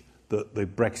language that the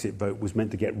Brexit vote was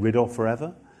meant to get rid of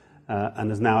forever, and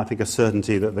there's now, I think, a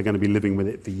certainty that they're going to be living with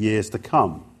it for years to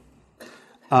come.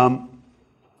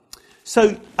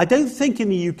 So I don't think in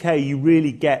the UK you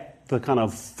really get the kind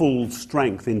of full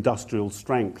strength, industrial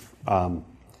strength kind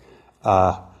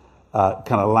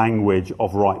of language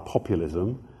of right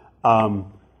populism.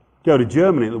 Go to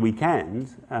Germany at the weekend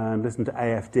and listen to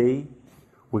AfD.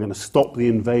 We're going to stop the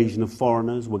invasion of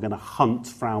foreigners. We're going to hunt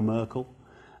Frau Merkel.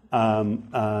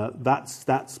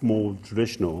 That's more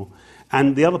traditional.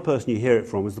 And the other person you hear it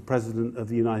from is the President of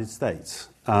the United States.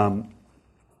 I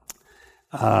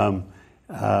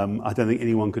don't think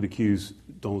anyone could accuse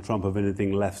Donald Trump of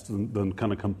anything less than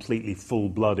kind of completely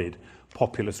full-blooded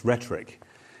populist rhetoric.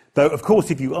 Though, of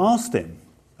course, if you asked him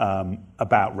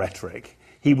about rhetoric,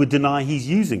 he would deny he's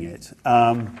using it.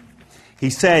 He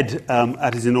said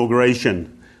at his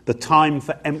inauguration, "The time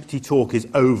for empty talk is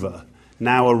over.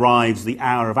 Now arrives the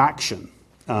hour of action.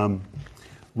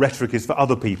 Rhetoric is for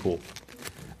other people."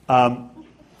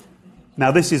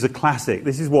 Now, this is a classic.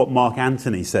 This is what Mark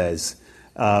Antony says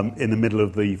in the middle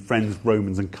of the Friends,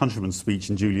 Romans and Countrymen speech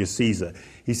in Julius Caesar.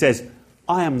 He says,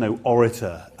 "I am no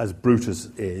orator as Brutus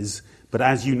is, but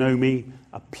as you know me,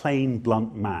 a plain,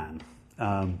 blunt man.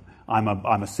 I'm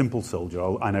a simple soldier.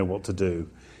 I know what to do."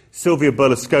 Silvio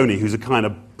Berlusconi, who's a kind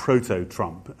of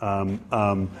proto-Trump,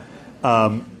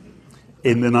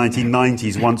 in the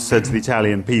 1990s once said to the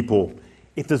Italian people,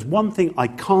 "If there's one thing I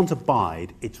can't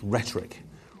abide, it's rhetoric.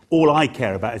 All I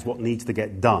care about is what needs to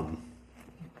get done."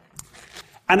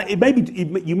 And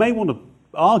you may want to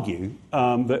argue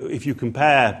that if you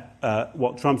compare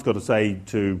what Trump's got to say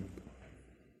to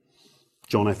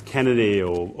John F. Kennedy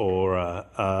or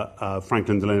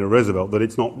Franklin Delano Roosevelt, that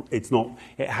it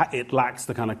lacks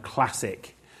the kind of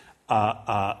classic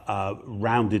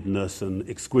roundedness and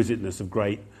exquisiteness of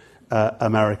great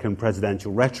American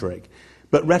presidential rhetoric.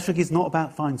 But rhetoric is not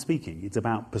about fine speaking. It's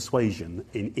about persuasion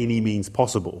in any means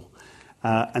possible.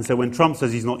 And so when Trump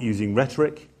says he's not using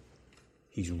rhetoric,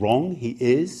 he's wrong. He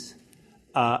is.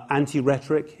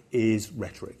 Anti-rhetoric is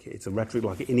rhetoric. It's a rhetoric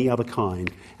like any other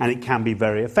kind, and it can be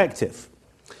very effective.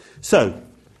 So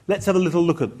let's have a little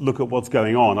look at what's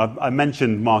going on. I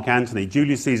mentioned Mark Antony.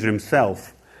 Julius Caesar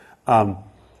himself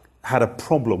had a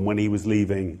problem when he was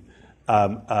leaving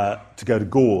to go to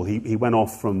Gaul. He went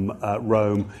off from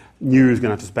Rome, knew he was going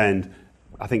to have to spend,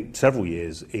 I think, several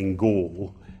years in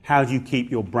Gaul. How do you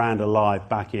keep your brand alive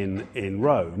back in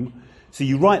Rome? So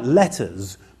you write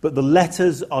letters, but the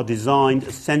letters are designed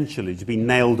essentially to be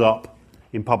nailed up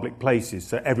in public places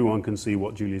so everyone can see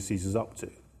what Julius Caesar's up to.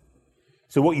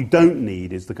 So what you don't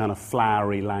need is the kind of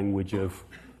flowery language of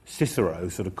Cicero,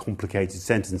 sort of complicated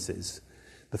sentences.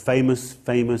 The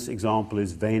famous example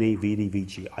is Veni, Vidi,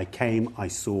 Vici. I came, I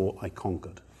saw, I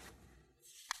conquered.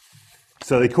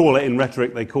 So they call it, in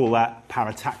rhetoric, they call that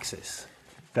parataxis.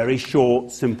 Very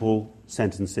short, simple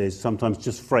sentences, sometimes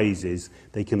just phrases.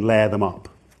 They can layer them up.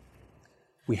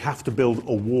 We have to build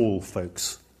a wall,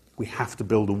 folks. We have to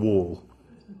build a wall.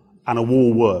 And a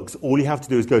wall works. All you have to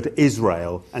do is go to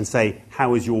Israel and say,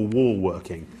 how is your wall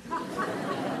working?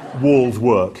 Walls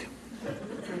work.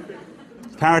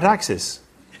 Parataxis.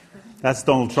 That's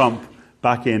Donald Trump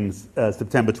back in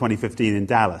September 2015 in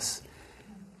Dallas.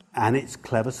 And it's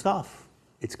clever stuff.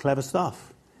 It's clever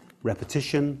stuff.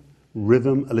 Repetition,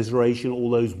 rhythm, alliteration, all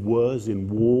those words in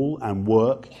wall and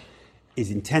work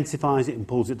intensifies it and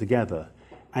pulls it together.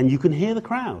 And you can hear the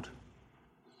crowd.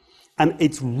 And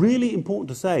it's really important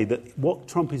to say that what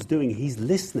Trump is doing, he's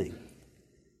listening.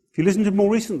 If you listen to him more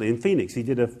recently in Phoenix, he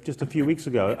did just a few weeks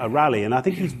ago a rally, and I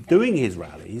think he's doing his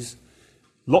rallies,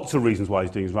 lots of reasons why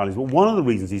he's doing his rallies, but one of the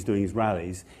reasons he's doing his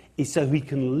rallies is so he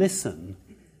can listen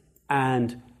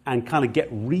and kind of get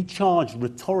recharged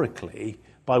rhetorically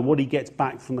by what he gets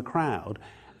back from the crowd.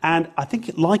 And I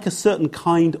think like a certain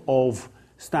kind of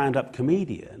stand-up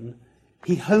comedian,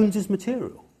 he hones his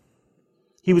material.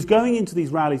 He was going into these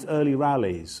rallies, early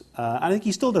rallies, and I think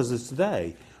he still does this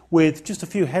today, with just a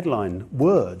few headline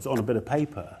words on a bit of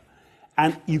paper.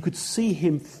 And you could see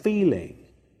him feeling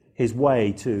his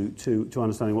way to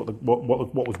understanding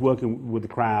what was working with the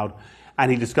crowd. And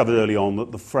he discovered early on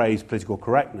that the phrase political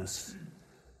correctness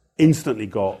instantly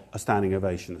got a standing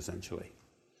ovation, essentially.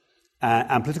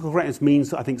 And political correctness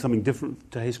means, I think, something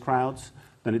different to his crowds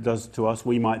than it does to us.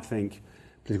 We might think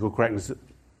political correctness,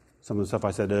 some of the stuff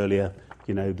I said earlier,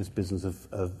 this business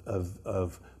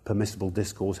of permissible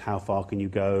discourse, how far can you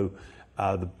go,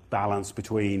 the balance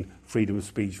between freedom of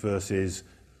speech versus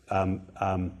the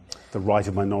right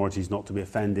of minorities not to be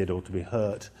offended or to be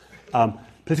hurt.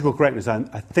 Political correctness,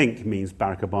 I think, means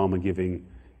Barack Obama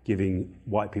giving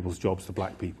white people's jobs to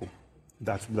black people.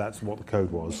 That's what the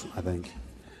code was, I think.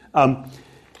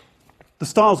 The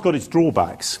style's got its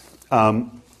drawbacks.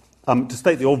 To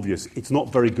state the obvious, it's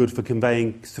not very good for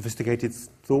conveying sophisticated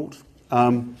thought.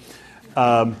 And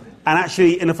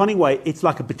actually, in a funny way, it's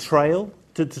like a betrayal.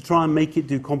 To try and make it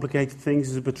do complicated things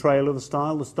is a betrayal of the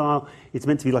style. The style, it's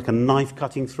meant to be like a knife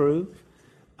cutting through,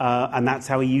 and that's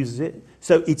how he uses it.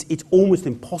 So it's almost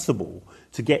impossible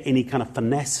to get any kind of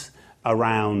finesse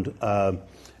around,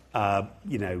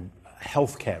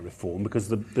 healthcare reform because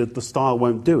the style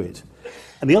won't do it.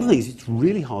 And the other thing is it's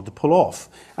really hard to pull off.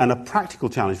 And a practical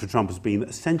challenge for Trump has been that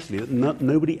essentially that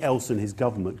nobody else in his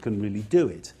government can really do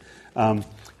it.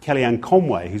 Kellyanne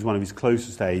Conway, who's one of his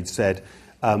closest aides, said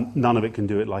none of it can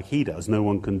do it like he does. No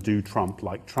one can do Trump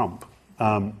like Trump.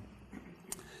 And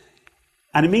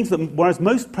it means that whereas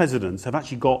most presidents have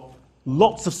actually got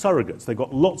lots of surrogates, they've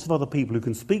got lots of other people who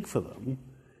can speak for them,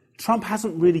 Trump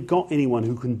hasn't really got anyone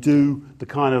who can do the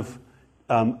kind of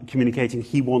communicating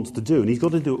he wants to do, and he's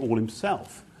got to do it all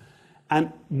himself.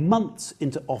 And months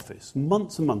into office,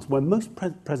 months and months, where most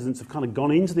presidents have kind of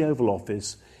gone into the Oval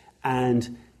Office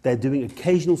and they're doing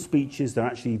occasional speeches, they're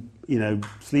actually,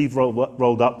 sleeve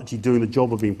rolled up, actually doing the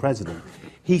job of being president.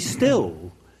 He's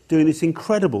still doing this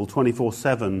incredible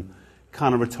 24/7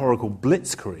 kind of rhetorical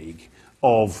blitzkrieg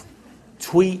of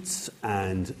tweets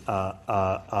and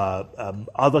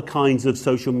other kinds of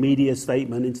social media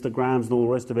statement, Instagrams and all the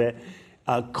rest of it,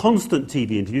 constant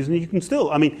TV interviews, and you can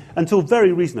still, until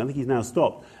very recently, I think he's now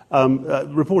stopped,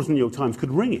 reporters in the New York Times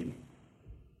could ring him.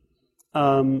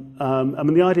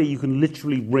 The idea you can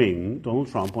literally ring Donald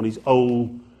Trump on his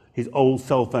old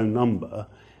cell phone number,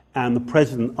 and the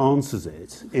president answers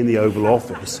it in the Oval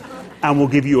Office, and will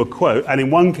give you a quote. And in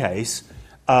one case,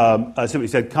 simply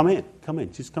said, "Come in,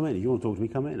 just come in. If you want to talk to me,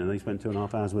 come in." And they spent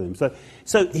 2.5 hours with him.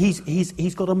 So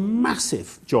he's got a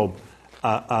massive job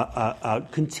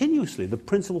continuously. The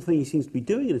principal thing he seems to be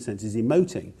doing, in a sense, is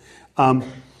emoting.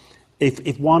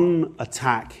 If one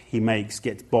attack he makes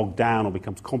gets bogged down or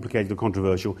becomes complicated or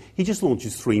controversial, he just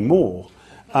launches 3 more,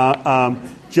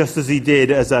 just as he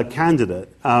did as a candidate.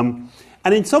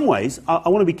 And in some ways, I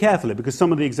want to be careful here because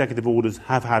some of the executive orders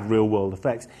have had real-world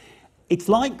effects. It's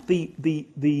like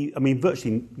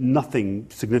virtually nothing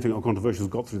significant or controversial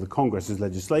has got through the Congress as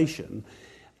legislation.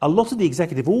 A lot of the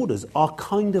executive orders are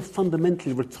kind of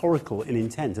fundamentally rhetorical in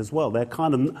intent as well. They're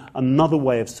kind of another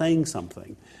way of saying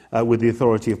something with the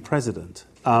authority of president.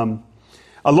 A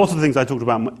lot of the things I talked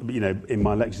about, in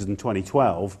my lectures in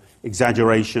 2012,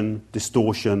 exaggeration,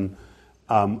 distortion,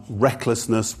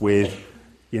 recklessness with,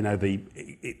 the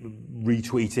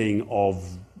retweeting of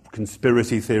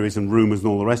conspiracy theories and rumours and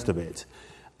all the rest of it.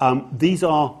 These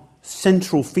are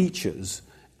central features,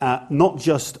 not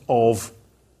just of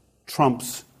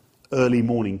Trump's early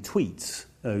morning tweets,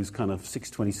 those kind of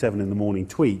 6:27 in the morning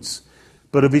tweets,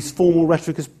 but of his formal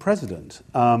rhetoric as president.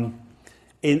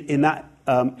 In that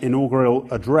inaugural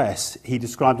address, he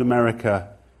described America,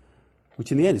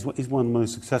 which in the end is one of the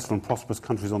most successful and prosperous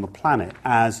countries on the planet,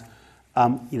 as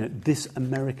this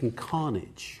American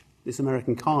carnage,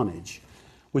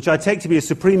 which I take to be a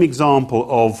supreme example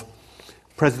of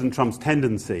President Trump's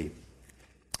tendency,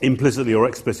 implicitly or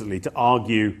explicitly, to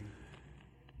argue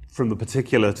from the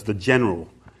particular to the general.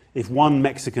 If one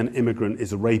Mexican immigrant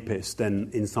is a rapist, then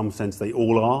in some sense they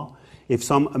all are. If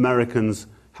some Americans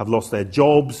have lost their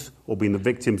jobs or been the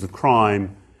victims of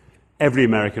crime, every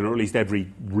American, or at least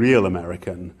every real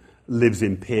American, lives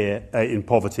in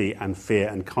poverty and fear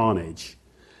and carnage.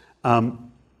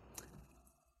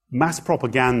 Mass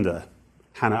propaganda,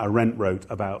 Hannah Arendt wrote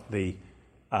about the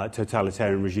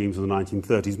totalitarian regimes of the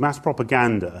 1930s. Mass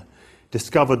propaganda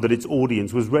discovered that its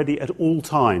audience was ready at all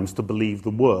times to believe the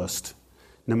worst,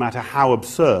 no matter how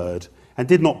absurd, and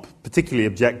did not particularly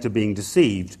object to being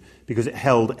deceived because it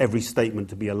held every statement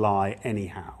to be a lie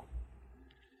anyhow.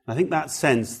 I think that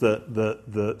sense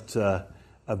that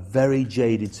a very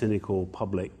jaded, cynical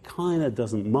public kind of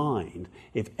doesn't mind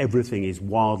if everything is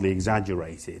wildly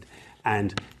exaggerated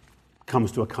and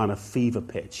comes to a kind of fever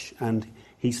pitch. And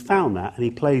he's found that, and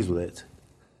he plays with it.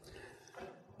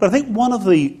 But I think one of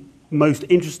the most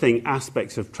interesting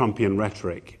aspects of Trumpian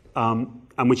rhetoric,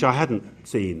 and which I hadn't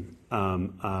seen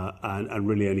and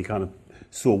really only kind of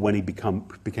saw when he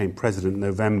became president in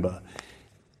November,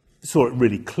 saw it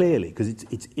really clearly, because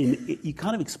you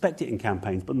kind of expect it in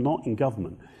campaigns, but not in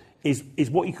government,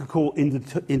 is what you could call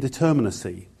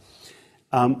indeterminacy.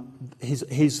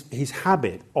 His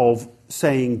habit of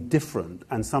saying different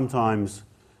and sometimes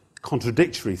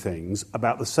contradictory things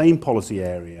about the same policy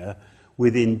area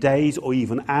within days or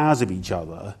even hours of each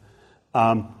other,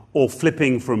 or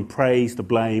flipping from praise to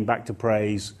blame, back to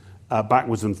praise,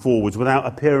 backwards and forwards, without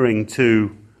appearing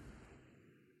to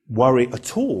worry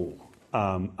at all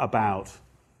about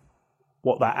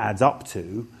what that adds up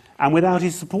to, and without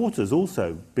his supporters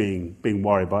also being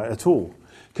worried by it at all.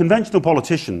 Conventional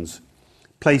politicians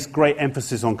place great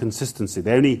emphasis on consistency.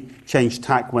 They only change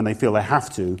tack when they feel they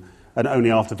have to, and only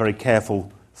after very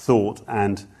careful thought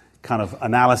and kind of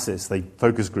analysis they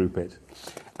focus group it.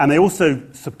 And they also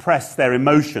suppress their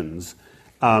emotions,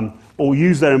 or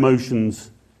use their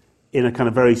emotions in a kind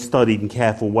of very studied and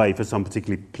careful way for some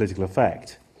particular political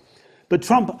effect. But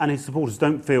Trump and his supporters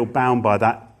don't feel bound by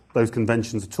those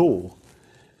conventions at all.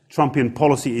 Trumpian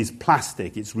policy is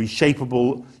plastic. It's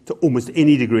reshapeable to almost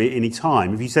any degree at any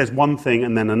time. If he says one thing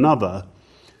and then another,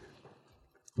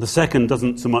 the second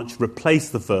doesn't so much replace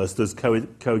the first as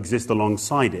coexist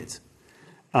alongside it.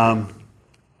 There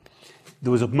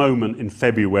was a moment in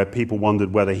February where people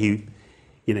wondered whether he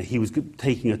was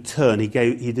taking a turn. He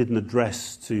did an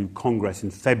address to Congress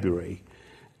in February,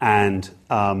 and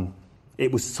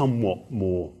it was somewhat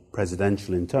more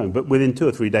presidential in tone. But within 2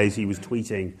 or 3 days, he was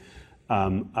tweeting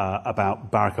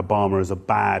about Barack Obama as a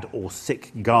bad or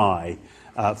sick guy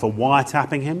for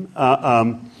wiretapping him,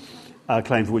 a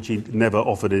claim for which he never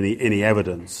offered any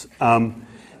evidence.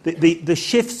 The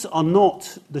shifts are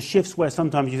not the shifts where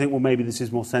sometimes you think, well, maybe this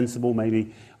is more sensible,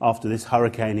 maybe after this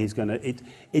hurricane he's going to...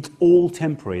 It's all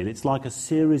temporary, and it's like a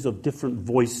series of different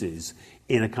voices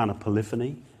in a kind of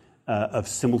polyphony of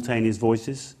simultaneous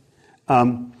voices.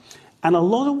 And a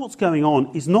lot of what's going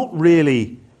on is not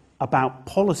really about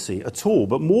policy at all,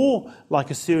 but more like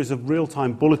a series of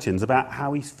real-time bulletins about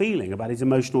how he's feeling, about his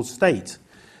emotional state.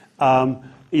 One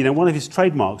of his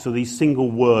trademarks are these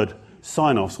single-word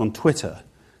sign-offs on Twitter.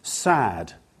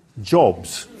 Sad,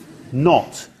 jobs,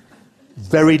 not,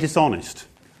 very dishonest,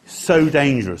 so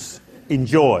dangerous,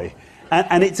 enjoy.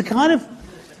 And it's a kind of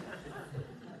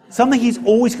something he's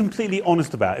always completely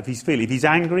honest about. If he's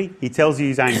angry, he tells you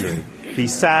he's angry. If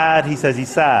he's sad, he says he's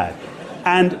sad.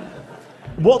 And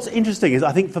what's interesting is,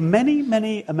 I think for many,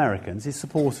 many Americans, his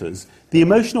supporters, the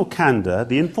emotional candor,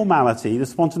 the informality, the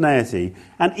spontaneity,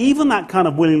 and even that kind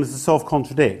of willingness to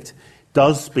self-contradict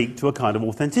does speak to a kind of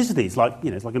authenticity. It's like,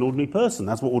 it's like an ordinary person.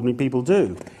 That's what ordinary people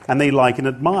do. And they like and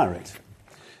admire it.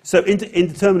 So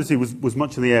indeterminacy was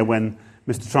much in the air when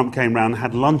Mr. Trump came round and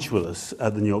had lunch with us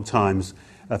at the New York Times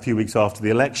a few weeks after the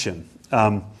election,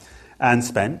 and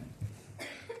spent,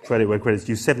 credit where credit's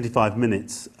due, 75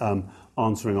 minutes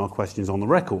answering our questions on the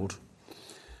record.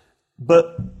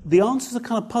 But the answers are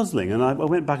kind of puzzling, and I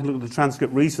went back and looked at the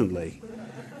transcript recently.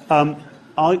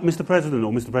 Mr. President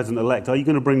or Mr. President-elect, are you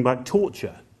going to bring back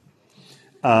torture?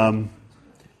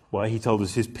 Well, he told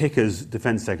us his Picker's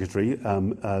Defence Secretary,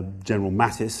 General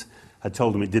Mattis, had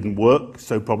told him it didn't work,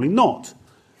 so probably not.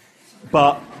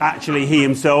 But actually he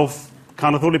himself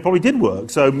kind of thought it probably did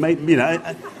work, so maybe,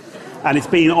 And it's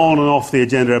been on and off the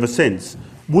agenda ever since.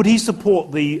 Would he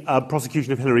support the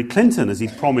prosecution of Hillary Clinton, as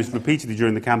he'd promised repeatedly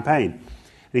during the campaign?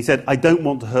 And he said, I don't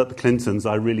want to hurt the Clintons,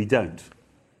 I really don't.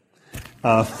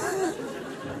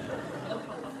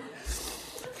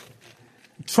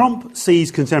 Trump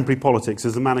sees contemporary politics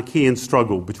as a Manichaean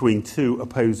struggle between two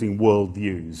opposing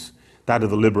worldviews, that of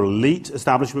the liberal elite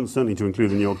establishment, certainly to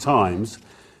include the New York Times,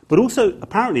 but also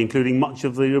apparently including much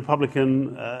of the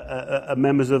Republican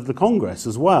members of the Congress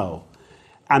as well,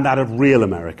 and that of real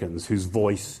Americans whose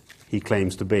voice he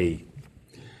claims to be.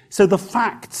 So the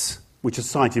facts which are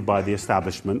cited by the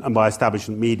establishment and by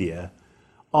establishment media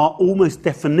are almost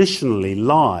definitionally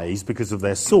lies because of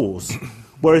their source,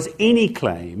 whereas any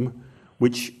claim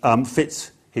which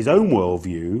fits his own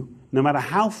worldview, no matter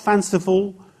how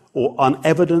fanciful or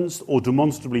unevidenced or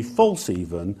demonstrably false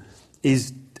even,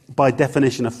 is by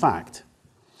definition a fact.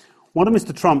 One of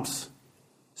Mr. Trump's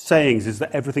sayings is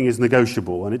that everything is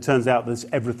negotiable, and it turns out that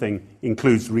everything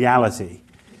includes reality.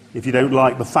 If you don't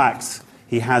like the facts,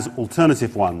 he has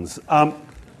alternative ones. The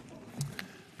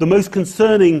most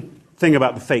concerning thing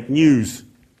about the fake news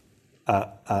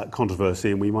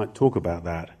controversy, and we might talk about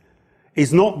that,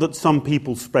 is not that some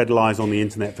people spread lies on the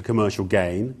internet for commercial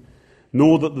gain,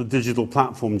 nor that the digital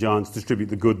platform giants distribute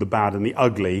the good, the bad, and the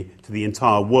ugly to the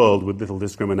entire world with little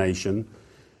discrimination,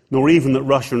 nor even that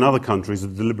Russia and other countries are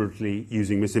deliberately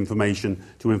using misinformation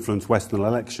to influence Western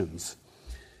elections.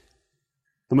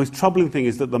 The most troubling thing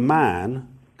is that the man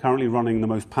currently running the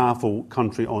most powerful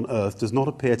country on earth does not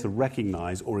appear to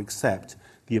recognize or accept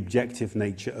the objective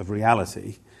nature of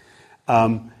reality,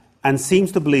 and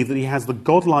seems to believe that he has the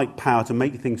godlike power to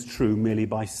make things true merely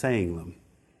by saying them.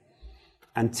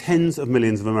 And tens of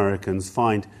millions of Americans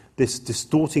find this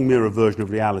distorting mirror version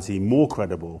of reality more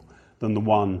credible than the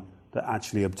one that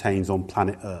actually obtains on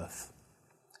planet Earth.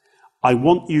 I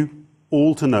want you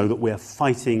all to know that we are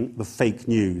fighting the fake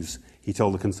news, he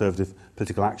told the Conservative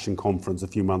Political Action Conference a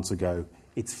few months ago.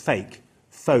 It's fake,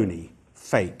 phony,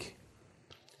 fake.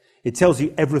 It tells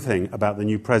you everything about the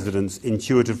new president's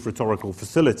intuitive rhetorical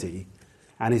facility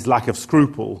and his lack of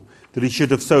scruple that he should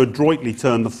have so adroitly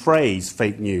turned the phrase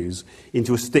fake news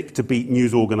into a stick to beat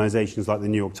news organisations like the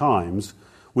New York Times,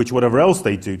 which, whatever else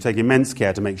they do, take immense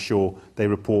care to make sure they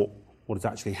report what has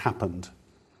actually happened.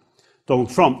 Donald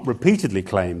Trump repeatedly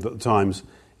claimed that the Times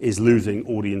is losing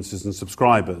audiences and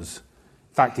subscribers.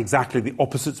 In fact, exactly the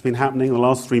opposite's been happening in the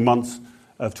last 3 months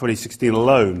of 2016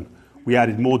 alone. We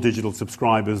added more digital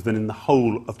subscribers than in the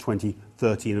whole of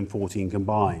 2013 and 14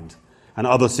 combined. And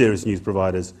other serious news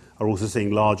providers are also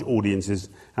seeing large audiences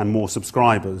and more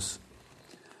subscribers.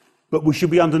 But we should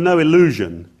be under no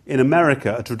illusion. In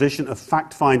America, a tradition of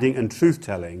fact-finding and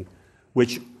truth-telling,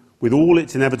 which, with all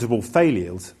its inevitable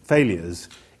failures,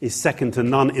 is second to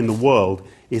none in the world,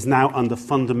 is now under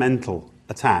fundamental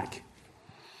attack.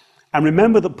 And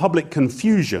remember that public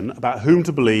confusion about whom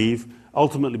to believe,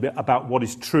 ultimately about what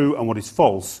is true and what is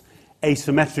false,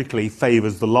 asymmetrically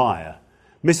favours the liar.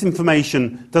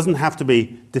 Misinformation doesn't have to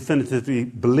be definitively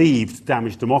believed to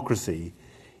damage democracy.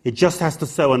 It just has to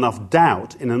sow enough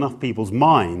doubt in enough people's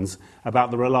minds about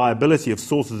the reliability of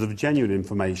sources of genuine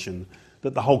information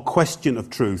that the whole question of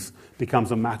truth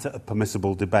becomes a matter of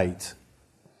permissible debate.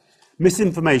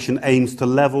 Misinformation aims to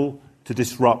level, to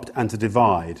disrupt, and to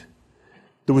divide.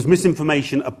 There was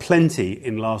misinformation aplenty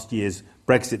in last year's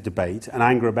Brexit debate, and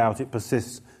anger about it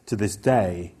persists to this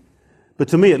day. But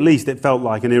to me, at least, it felt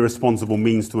like an irresponsible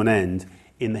means to an end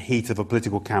in the heat of a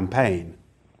political campaign.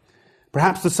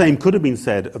 Perhaps the same could have been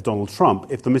said of Donald Trump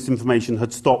if the misinformation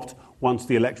had stopped once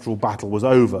the electoral battle was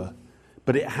over.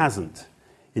 But it hasn't.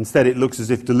 Instead, it looks as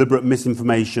if deliberate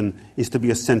misinformation is to be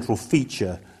a central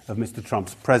feature of Mr.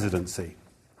 Trump's presidency.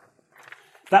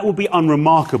 That would be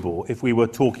unremarkable if we were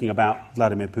talking about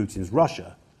Vladimir Putin's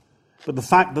Russia. But the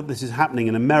fact that this is happening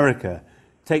in America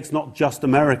takes not just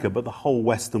America, but the whole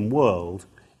Western world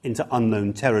into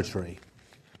unknown territory.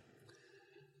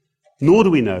 Nor do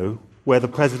we know where the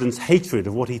president's hatred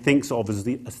of what he thinks of as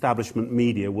the establishment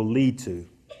media will lead to.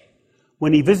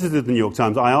 When he visited the New York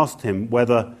Times, I asked him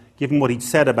whether, given what he'd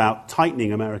said about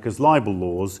tightening America's libel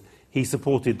laws, he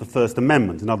supported the First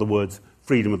Amendment, in other words,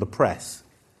 freedom of the press.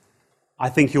 I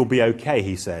think you'll be okay,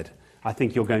 he said. I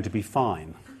think you're going to be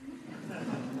fine.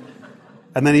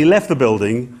 And then he left the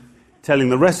building, telling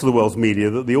the rest of the world's media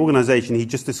that the organisation he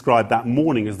just described that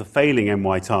morning as the failing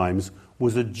NY Times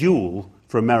was a jewel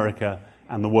for America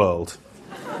and the world.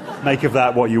 Make of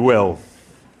that what you will.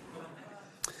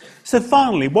 So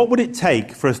finally, what would it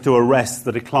take for us to arrest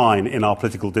the decline in our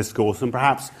political discourse and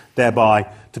perhaps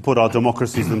thereby to put our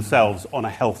democracies themselves on a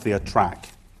healthier track?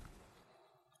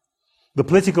 The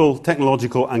political,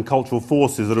 technological and cultural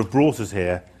forces that have brought us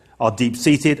here are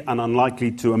deep-seated and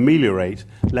unlikely to ameliorate,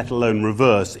 let alone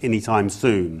reverse, anytime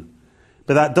soon.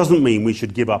 But that doesn't mean we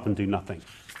should give up and do nothing.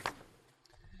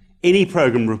 Any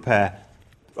programme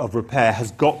of repair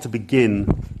has got to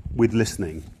begin with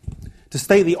listening. To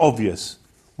state the obvious,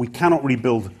 we cannot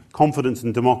rebuild confidence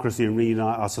in democracy and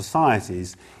reunite our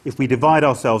societies if we divide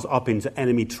ourselves up into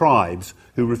enemy tribes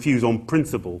who refuse on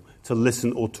principle to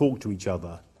listen or talk to each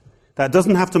other. That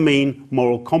doesn't have to mean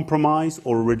moral compromise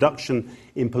or a reduction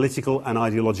in political and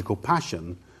ideological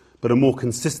passion, but a more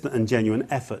consistent and genuine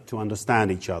effort to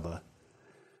understand each other.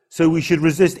 So we should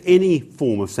resist any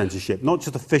form of censorship, not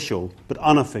just official, but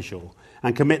unofficial,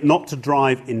 and commit not to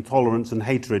drive intolerance and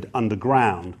hatred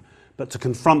underground, but to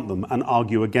confront them and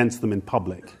argue against them in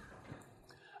public.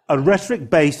 A rhetoric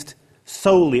based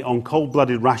solely on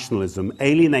cold-blooded rationalism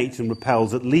alienates and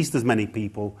repels at least as many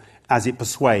people as it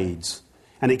persuades,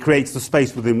 and it creates the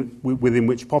space within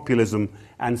which populism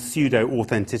and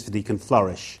pseudo-authenticity can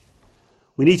flourish.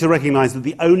 We need to recognise that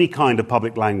the only kind of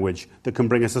public language that can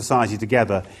bring a society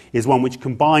together is one which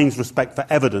combines respect for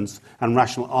evidence and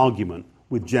rational argument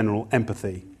with general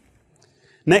empathy.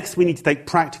 Next, we need to take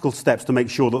practical steps to make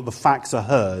sure that the facts are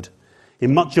heard.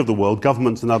 In much of the world,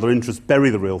 governments and other interests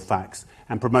bury the real facts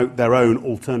and promote their own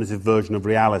alternative version of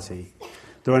reality.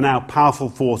 There are now powerful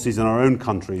forces in our own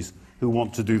countries who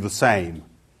want to do the same.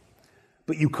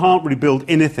 But you can't rebuild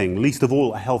anything, least of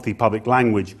all a healthy public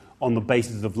language, on the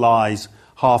basis of lies,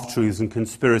 half-truths and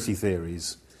conspiracy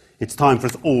theories. It's time for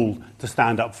us all to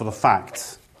stand up for the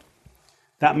facts.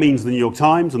 That means the New York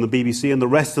Times and the BBC and the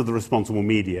rest of the responsible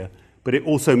media, but it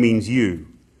also means you.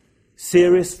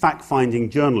 Serious fact-finding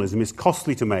journalism is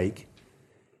costly to make.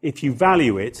 If you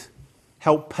value it,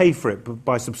 help pay for it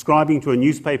by subscribing to a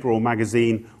newspaper or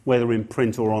magazine, whether in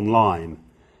print or online.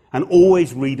 And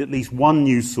always read at least one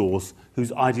news source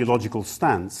whose ideological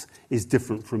stance is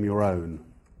different from your own.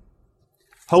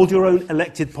 Hold your own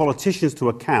elected politicians to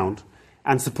account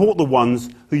and support the ones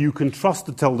who you can trust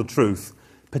to tell the truth,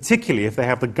 particularly if they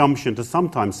have the gumption to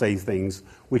sometimes say things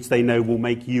which they know will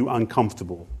make you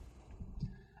uncomfortable.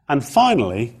 And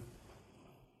finally,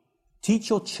 teach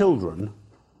your children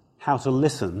how to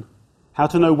listen, how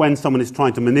to know when someone is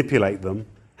trying to manipulate them,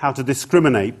 how to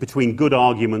discriminate between good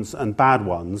arguments and bad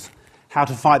ones, how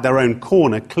to fight their own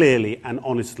corner clearly and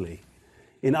honestly.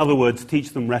 In other words,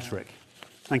 teach them rhetoric.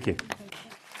 Thank you.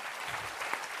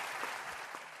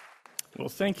 Well,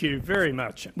 thank you very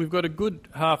much. We've got a good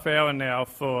half hour now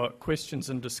for questions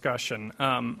and discussion.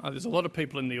 There's a lot of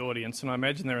people in the audience, and I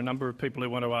imagine there are a number of people who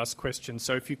want to ask questions.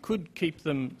 So if you could keep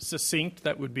them succinct,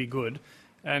 that would be good.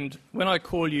 And when I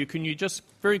call you, can you just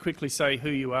very quickly say who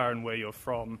you are and where you're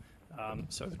from,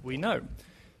 so that we know?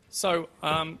 So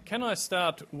can I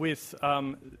start with...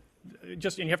 and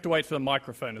you have to wait for the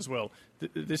microphone as well.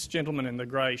 This gentleman in the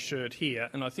grey shirt here,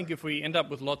 and I think if we end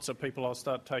up with lots of people, I'll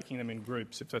start taking them in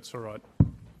groups, if that's all right.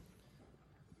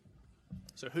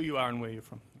 So who you are and where you're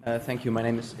from. Thank you. My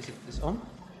name is this on?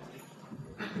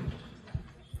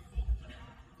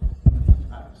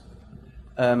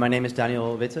 My name is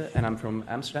Daniel Witte, and I'm from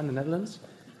Amsterdam, the Netherlands.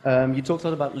 You talked a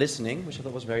lot about listening, which I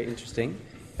thought was very interesting.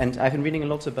 And I've been reading a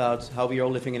lot about how we are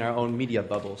all living in our own media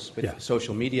bubbles. With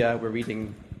social media, we're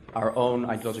reading our own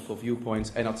ideological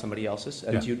viewpoints and not somebody else's.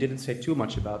 And you didn't say too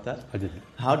much about that. I didn't.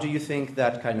 How do you think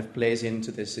that kind of plays into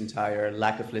this entire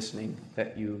lack of listening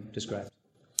that you described?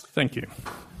 Thank you.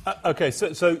 Okay,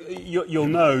 so you'll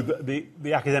know that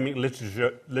the academic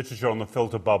literature on the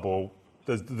filter bubble,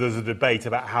 there's a debate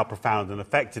about how profound and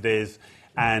effective it is,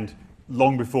 and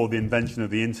long before the invention of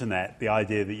the internet, the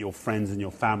idea that your friends and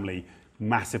your family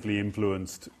massively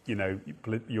influenced,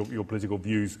 your political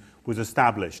views was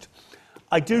established.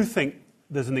 I do think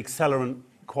there's an accelerant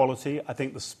quality. I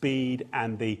think the speed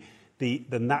and the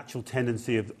natural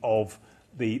tendency of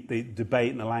the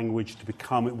debate and the language to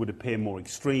become, it would appear more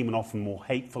extreme and often more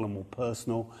hateful and more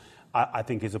personal, I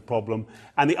think is a problem.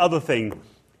 And the other thing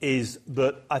is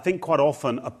that I think quite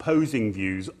often opposing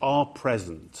views are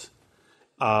present,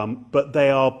 but they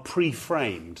are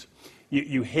pre-framed.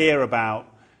 You hear about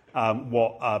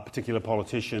what a particular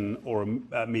politician or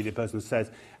a media person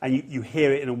says, and you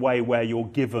hear it in a way where you're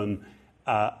given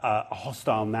a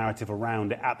hostile narrative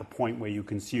around it at the point where you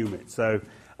consume it. So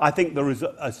I think there is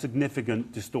a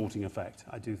significant distorting effect.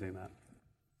 I do think that.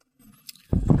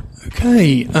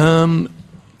 Okay.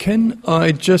 Can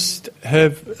I just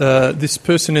have this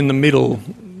person in the middle,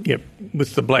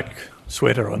 with the black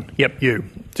sweater on? Yep, you.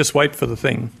 Just wait for the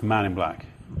thing. The man in black.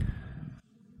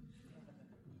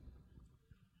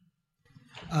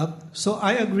 So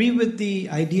I agree with the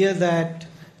idea that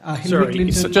Hillary Sorry,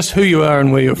 Clinton... So just who you are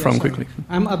and where you're from, quickly.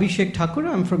 I'm Abhishek Thakur.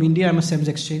 I'm from India. I'm a SEMS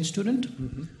exchange student.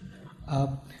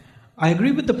 I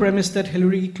agree with the premise that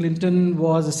Hillary Clinton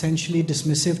was essentially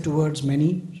dismissive towards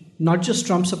many, not just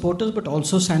Trump supporters, but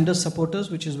also Sanders supporters,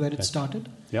 which is where it started.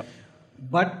 Yep.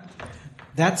 But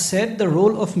that said, the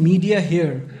role of media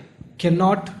here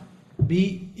cannot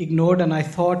be ignored, and I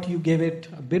thought you gave it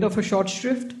a bit of a short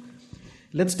shrift.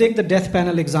 Let's take the death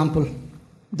panel example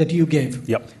that you gave.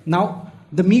 Yep. Now,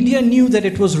 the media knew that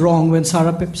it was wrong when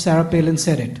Sarah Palin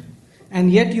said it.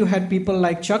 And yet you had people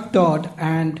like Chuck Todd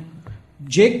and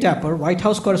Jake Tapper, White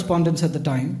House correspondents at the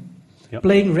time,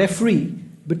 playing referee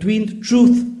between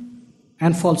truth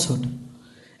and falsehood.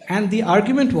 And the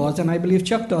argument was, and I believe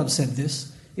Chuck Todd said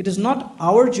this, it is not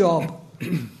our job.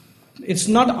 It's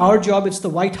not our job, it's the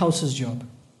White House's job.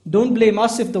 Don't blame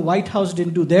us if the White House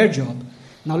didn't do their job.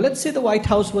 Now let's say the White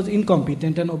House was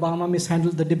incompetent and Obama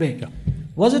mishandled the debate. Yeah.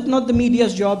 Was it not the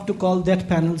media's job to call death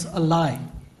panels a lie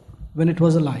when it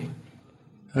was a lie?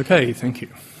 Okay, thank you.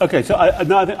 Okay, so I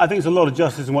think there's a lot of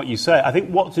justice in what you say. I think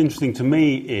what's interesting to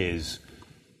me is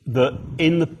that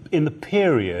in the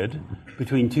period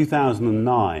between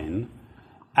 2009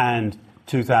 and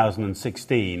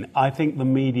 2016, I think the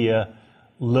media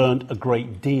learned a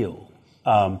great deal.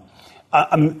 Sarah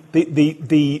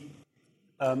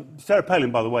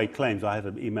Palin, by the way, claims, I had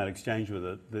an email exchange with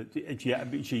her, that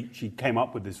she came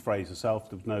up with this phrase herself.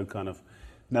 There was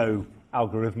no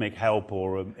algorithmic help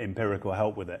or empirical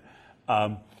help with it.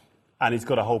 And it's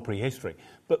got a whole prehistory.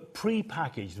 But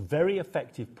prepackaged, very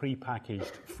effective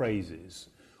prepackaged phrases,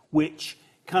 which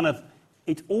kind of,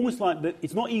 it's almost like that,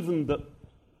 it's not even that,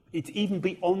 it's even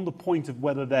beyond the point of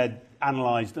whether they're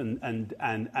analysed and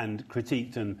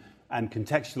critiqued and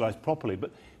contextualised properly,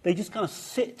 but they just kind of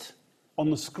sit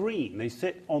on the screen. They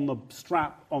sit on the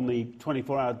strap on the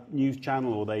 24-hour news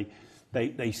channel, or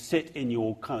they sit in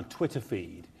your kind of Twitter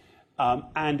feed.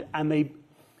 And they,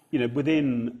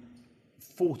 within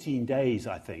 14 days,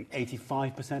 I think,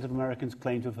 85% of Americans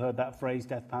claim to have heard that phrase,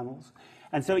 death panels.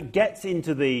 And so it gets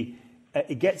into the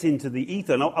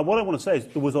ether. And what I want to say is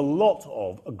there was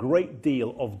a great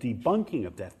deal of debunking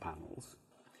of death panels,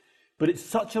 but it's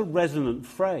such a resonant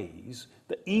phrase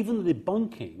that even the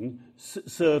debunking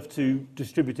served to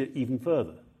distribute it even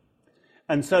further.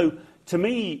 And so, to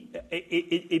me,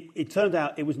 it turned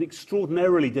out it was an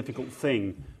extraordinarily difficult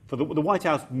thing for the White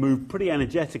House moved pretty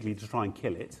energetically to try and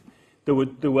kill it. There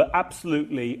were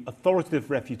absolutely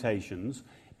authoritative refutations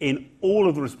in all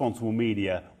of the responsible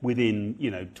media within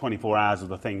 24 hours of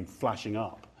the thing flashing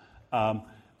up.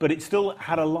 But it still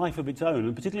had a life of its own,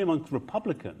 and particularly amongst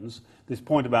Republicans, this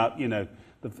point about the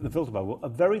filter bubble, a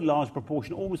very large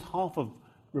proportion, almost half of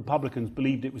Republicans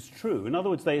believed it was true. In other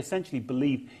words, they essentially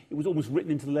believed it was almost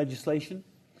written into legislation.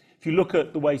 If you look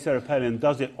at the way Sarah Palin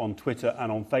does it on Twitter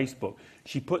and on Facebook,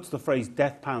 she puts the phrase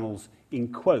death panels in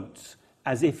quotes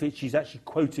as if she's actually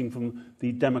quoting from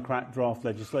the Democrat draft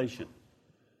legislation.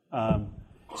 I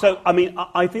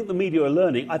think the media are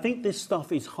learning. I think this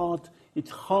stuff is hard.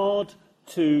 It's hard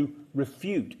to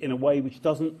refute in a way which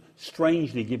doesn't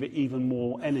strangely give it even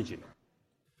more energy.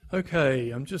 Okay,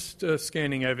 I'm just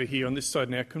scanning over here on this side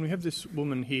now. Can we have this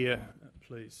woman here,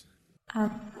 please?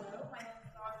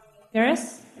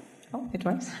 Yes. Oh, it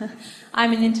works.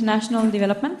 I'm in international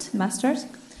development, master's.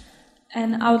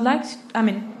 And I would like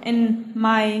in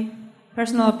my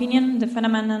personal opinion, the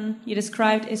phenomenon you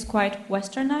described is quite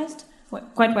westernized,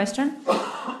 quite Western.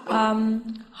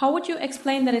 How would you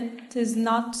explain that it is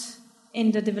not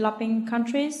in the developing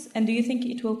countries? And do you think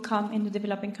it will come in the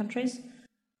developing countries?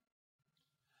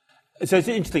 So it's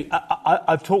interesting.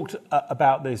 I've talked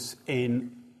about this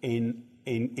in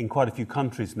quite a few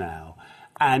countries now,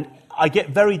 and I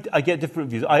get different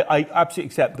views. I absolutely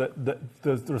accept that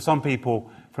there are some people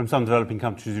from some developing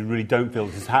countries who really don't feel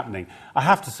this is happening. I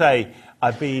have to say,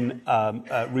 I've been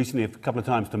recently a couple of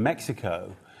times to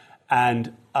Mexico,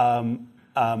 and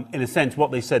in a sense, what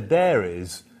they said there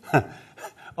is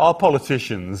our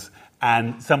politicians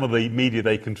and some of the media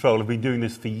they control have been doing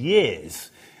this for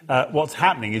years. What's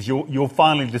happening is you're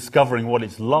finally discovering what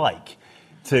it's like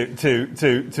to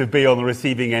be on the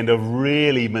receiving end of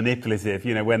really manipulative,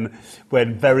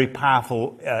 when very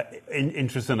powerful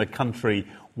interests in a country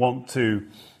want to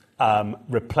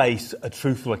replace a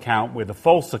truthful account with a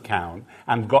false account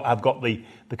and have got the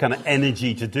kind of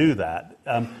energy to do that.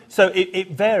 So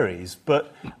it varies,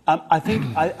 but I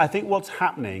think what's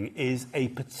happening is a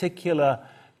particular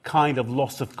kind of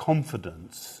loss of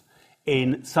confidence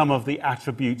in some of the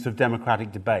attributes of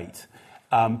democratic debate.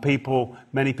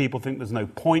 Many people think there's no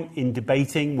point in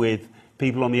debating with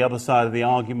people on the other side of the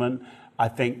argument. I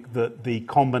think that the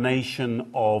combination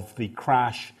of the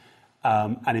crash,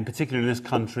 and in particular in this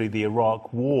country, the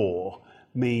Iraq War,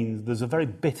 means there's a very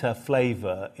bitter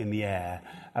flavour in the air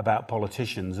about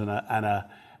politicians, and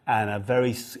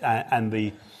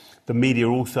the media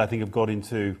also, I think, have got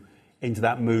into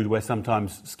that mood where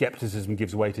sometimes scepticism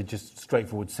gives way to just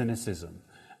straightforward cynicism.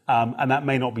 And that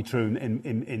may not be true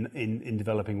in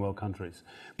developing world countries.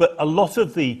 But a lot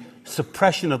of the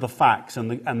suppression of the facts and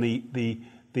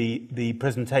the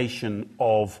presentation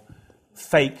of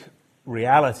fake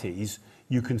realities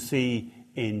you can see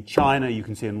in China, you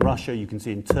can see in Russia, you can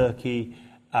see in Turkey,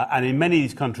 and in many of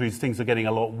these countries things are getting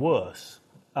a lot worse,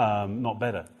 not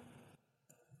better.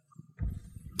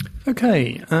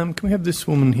 Okay, can we have this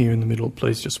woman here in the middle,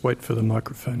 please? Just wait for the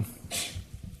microphone.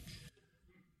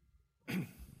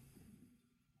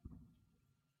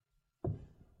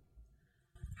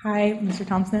 Hi, Mr.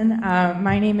 Thompson.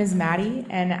 My name is Maddie,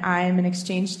 and I'm an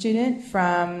exchange student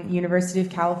from University of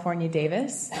California,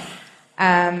 Davis.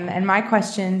 And my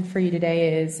question for you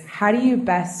today is, how do you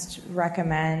best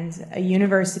recommend a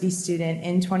university student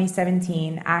in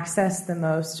 2017 access the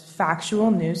most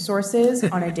factual news sources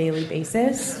on a daily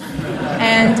basis?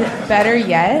 And better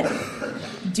yet,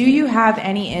 do you have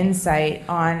any insight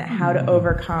on how to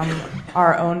overcome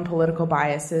our own political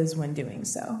biases when doing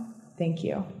so? Thank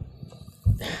you.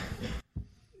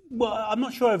 Well, I'm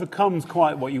not sure overcomes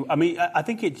quite what you... I mean, I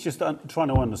think it's just trying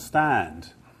to understand...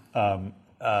 I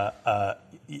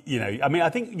mean, I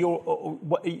think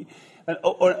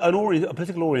a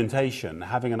political orientation,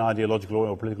 having an ideological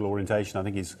or political orientation, I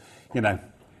think is,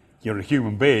 you're a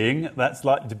human being, that's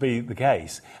likely to be the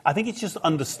case. I think it's just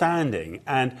understanding,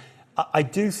 and I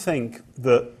do think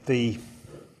that the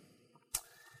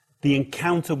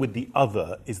encounter with the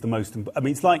other is the most... I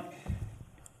mean, it's like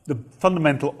the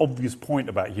fundamental obvious point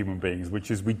about human beings,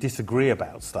 which is we disagree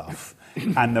about stuff,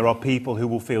 and there are people who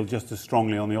will feel just as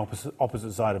strongly on the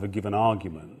opposite side of a given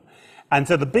argument. And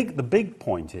so the big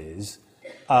point is,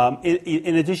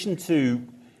 in addition to,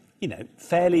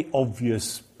 fairly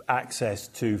obvious access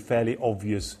to fairly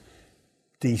obvious,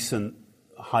 decent,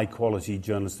 high-quality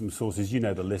journalistic sources,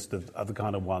 the list of the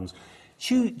kind of ones,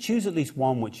 choose at least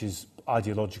one which is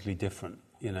ideologically different,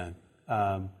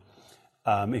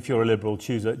 if you're a liberal,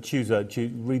 choose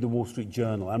read the Wall Street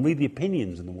Journal and read the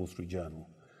opinions in the Wall Street Journal.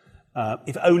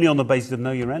 If only on the basis of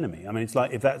know your enemy. I mean, it's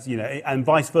like if that's and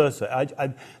vice versa.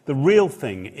 The real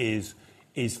thing is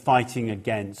fighting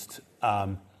against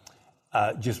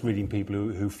just reading people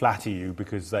who flatter you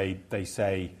because they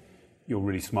say you're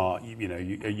really smart.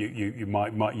 You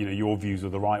might your views are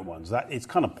the right ones. That it's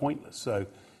kind of pointless. So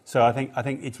I think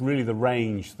it's really the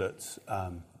range that's.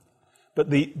 But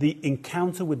the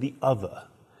encounter with the other,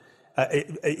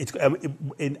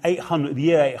 in the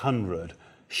year 800,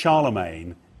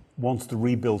 Charlemagne wants to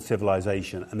rebuild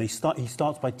civilization, and he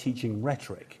starts by teaching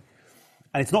rhetoric.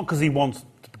 And it's not because he wants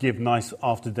to give nice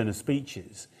after-dinner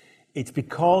speeches. It's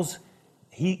because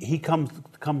he's come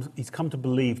to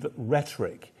believe that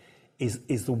rhetoric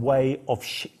is the way of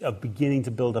beginning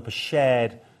to build up a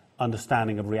shared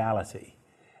understanding of reality.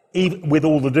 Even with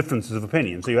all the differences of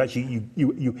opinion, so you actually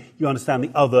you understand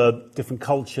the other different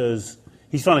cultures.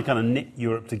 He's trying to kind of knit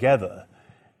Europe together,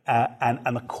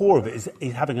 and the core of it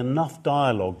is having enough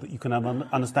dialogue that you can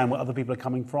understand where other people are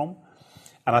coming from.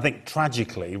 And I think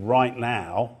tragically, right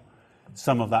now,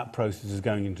 some of that process is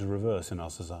going into reverse in our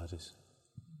societies.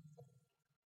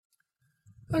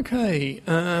 Okay,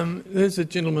 there's a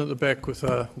gentleman at the back with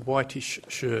a whitish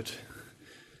shirt.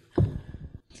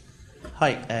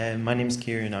 Hi, my name is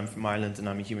Kieran. I'm from Ireland and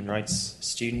I'm a human rights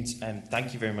student.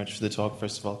 Thank you very much for the talk,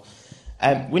 first of all.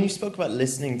 When you spoke about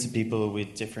listening to people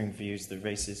with differing views, the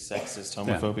racist, sexist,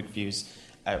 homophobic views,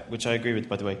 which I agree with,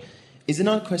 by the way, is it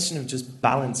not a question of just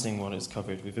balancing what is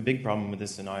covered? We have a big problem with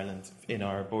this in Ireland, in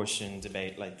our abortion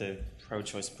debate, like the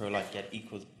pro-choice, pro-life get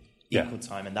equal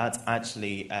time, and that's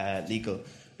actually legal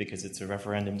because it's a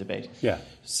referendum debate. Yeah.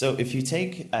 So if you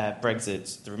take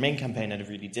Brexit, the Remain campaign had a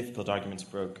really difficult argument to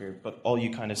broker, but all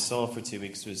you kind of saw for 2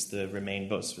 weeks was the Remain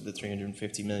bus with the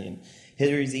 350 million.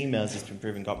 Hillary's emails, it's been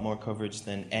proven, got more coverage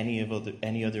than any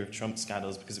other of Trump's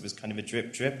scandals because it was kind of a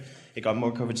drip. It got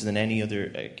more coverage than any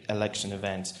other election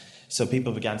event. So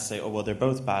people began to say, oh, well, they're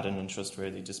both bad and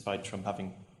untrustworthy, despite Trump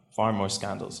having far more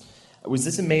scandals. Was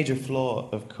this a major flaw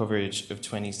of coverage of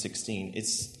 2016?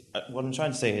 What I'm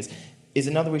trying to say is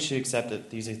it not that we should accept that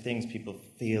these are things people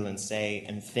feel and say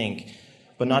and think,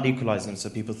 but not equalise them so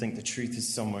people think the truth is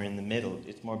somewhere in the middle?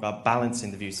 It's more about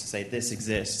balancing the views to say this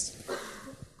exists.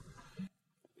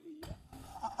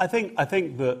 I think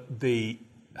that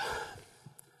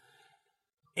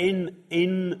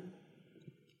in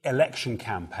election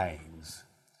campaigns,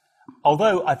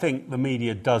 although I think the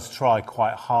media does try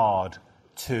quite hard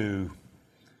to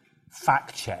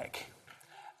fact check,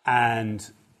 And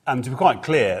to be quite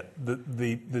clear,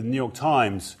 the New York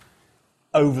Times,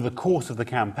 over the course of the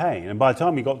campaign, and by the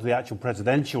time we got to the actual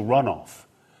presidential runoff,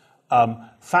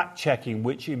 fact-checking,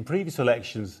 which in previous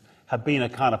elections had been a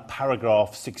kind of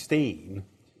paragraph 16,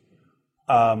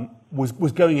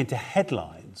 was going into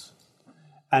headlines.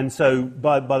 And so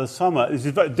by the summer, this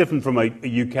is very different from a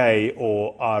UK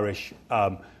or Irish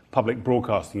public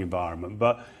broadcasting environment,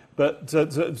 but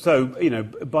so you know,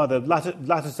 by the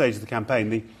latter stage of the campaign,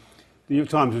 the New York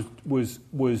Times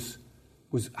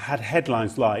had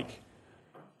headlines like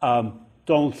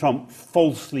Donald Trump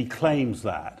falsely claims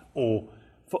that, or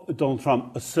Donald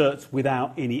Trump asserts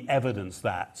without any evidence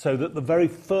that, so that the very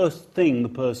first thing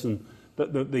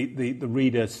the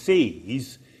reader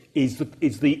sees is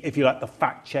the if you like the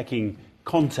fact-checking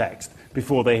context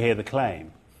before they hear the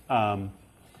claim.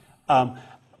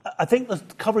 I think the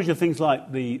coverage of things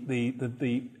like the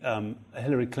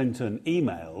Hillary Clinton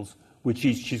emails, which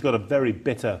she's got a very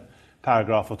bitter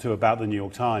paragraph or two about the New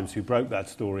York Times, who broke that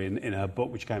story in her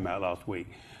book, which came out last week.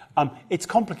 It's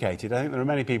complicated. I think there are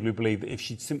many people who believe that if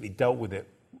she'd simply dealt with it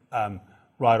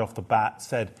right off the bat,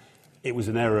 said it was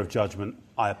an error of judgment,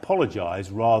 I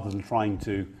apologise, rather than trying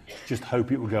to just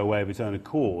hope it would go away of its own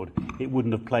accord, it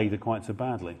wouldn't have plagued her quite so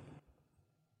badly.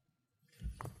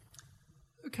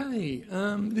 Okay,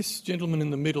 this gentleman in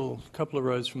the middle, a couple of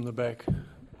rows from the back.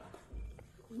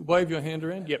 Wave your hand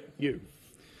around. Yep, you.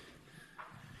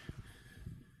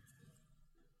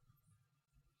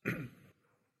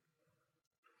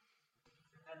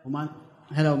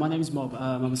 Hello, my name is Mob.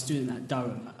 I'm a student at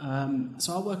Durham.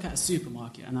 So I work at a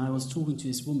supermarket, and I was talking to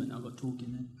this woman. I got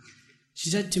talking, and she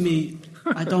said to me,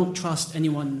 "I don't trust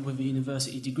anyone with a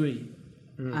university degree."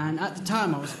 And at the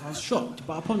time, I was shocked.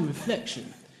 But upon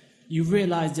reflection, you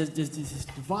realise there's this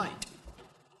divide,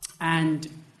 and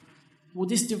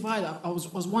this divide, I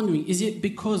was wondering, is it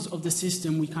because of the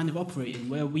system we kind of operate in,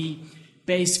 where we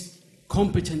base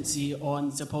competency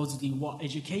on supposedly what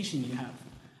education you have?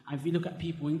 And if you look at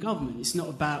people in government, it's not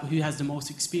about who has the most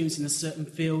experience in a certain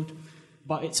field,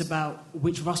 but it's about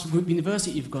which Russell Group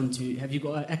University you've gone to. Have you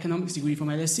got an economics degree from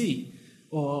LSE?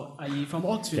 Or are you from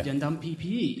Oxford and done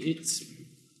PPE? It's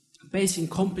basing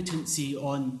competency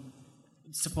on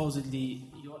supposedly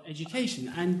your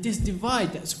education. And this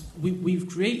divide that we've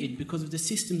created because of the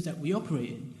systems that we operate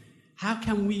in, how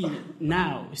can we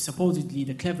now, supposedly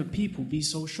the clever people, be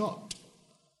so shocked?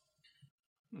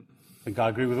 I think I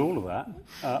agree with all of that.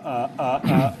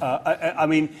 I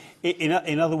mean,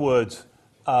 in other words,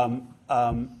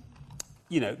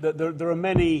 you know, there are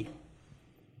many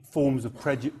forms of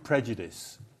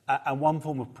prejudice, and one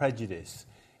form of prejudice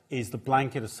is the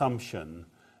blanket assumption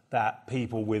that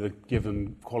people with a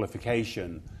given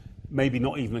qualification, maybe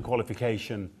not even a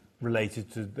qualification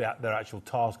related to their actual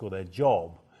task or their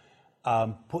job,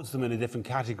 puts them in a different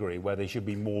category where they should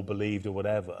be more believed or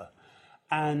whatever.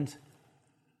 And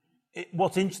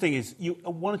what's interesting is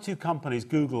one or two companies,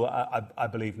 Google, I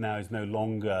believe now, is no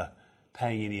longer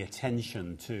paying any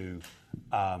attention to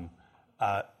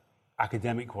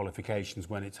academic qualifications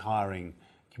when it's hiring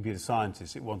computer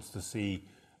scientists. It wants to see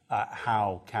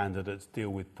how candidates deal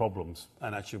with problems.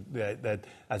 And actually,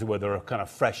 as it were, there are kind of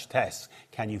fresh tests.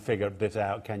 Can you figure this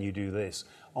out? Can you do this?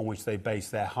 On which they base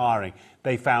their hiring.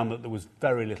 They found that there was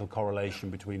very little correlation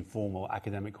between formal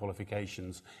academic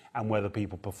qualifications and whether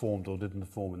people performed or didn't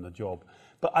perform in the job.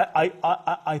 But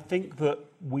I think that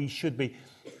we should be,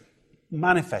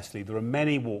 manifestly, there are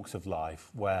many walks of life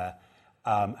where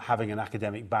having an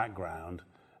academic background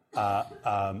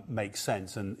makes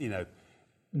sense. And, you know,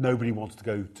 nobody wants to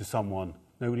go to someone,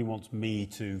 nobody wants me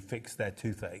to fix their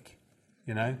toothache.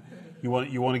 You know, you want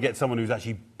to get someone who's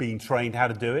actually been trained how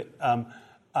to do it.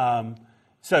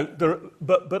 So there,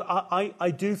 but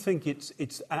I do think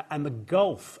it's and the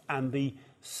gulf and the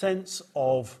sense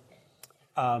of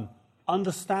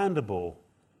understandable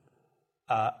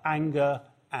anger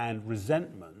and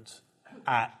resentment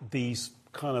at these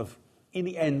kind of, in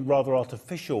the end, rather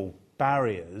artificial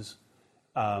barriers,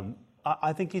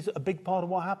 I think is a big part of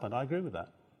what happened. I agree with that.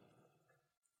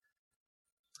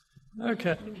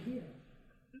 Okay.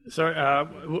 Sorry.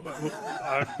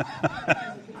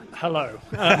 Hello.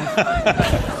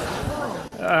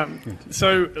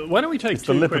 So why don't we take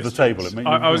two the lip questions? of the table.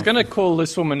 I was going to call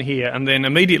this woman here, and then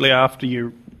immediately after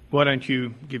you, why don't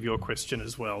you give your question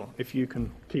as well, if you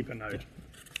can keep a note.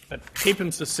 But keep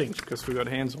them succinct, because we've got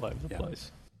hands all over the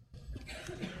place.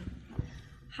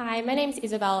 Hi, my name's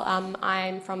Isabel.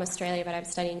 I'm from Australia, but I'm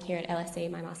studying here at LSE,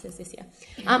 my master's this year.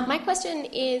 My question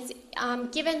is,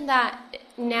 given that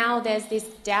now there's this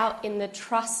doubt in the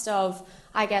trust of,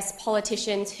 I guess,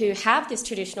 politicians who have this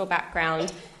traditional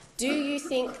background, do you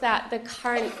think that the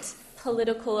current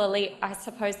political elite, I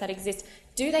suppose, that exists,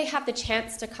 do they have the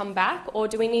chance to come back, or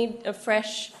do we need a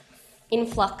fresh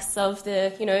influx of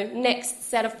the next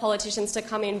set of politicians to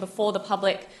come in before the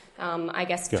public,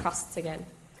 trusts again?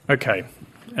 Okay,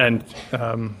 and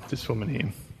this woman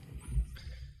here.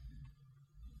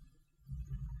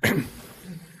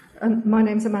 My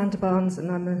name's Amanda Barnes,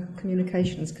 and I'm a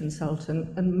communications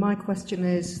consultant. And my question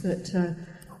is that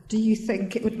do you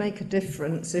think it would make a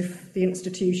difference if the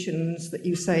institutions that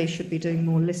you say should be doing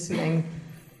more listening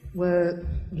were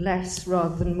less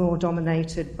rather than more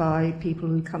dominated by people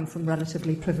who come from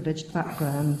relatively privileged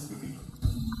backgrounds?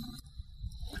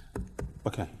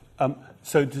 Okay.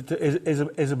 So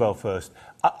to Isabel first.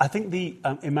 I think the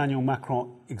Emmanuel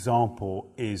Macron example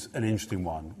is an interesting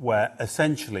one, where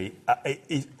essentially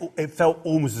it felt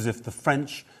almost as if the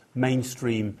French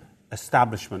mainstream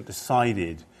establishment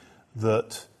decided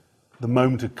that the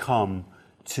moment had come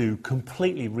to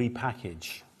completely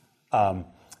repackage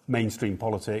mainstream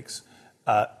politics,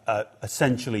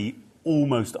 essentially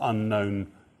almost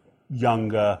unknown,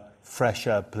 younger,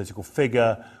 fresher political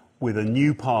figure with a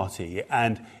new party,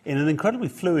 and in an incredibly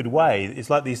fluid way.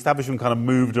 It's like the establishment kind of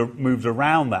moved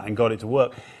around that and got it to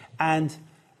work. And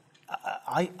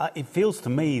it feels to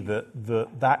me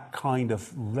that kind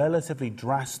of relatively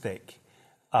drastic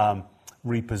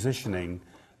repositioning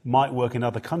might work in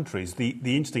other countries. The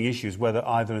interesting issue is whether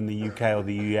either in the UK or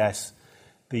the US,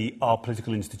 our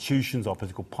political institutions, our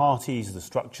political parties, the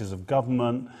structures of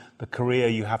government, the career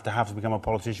you have to become a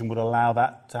politician would allow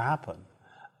that to happen.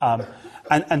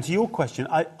 And to your question,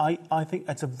 I think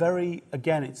it's a very,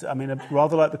 again,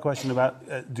 rather like the question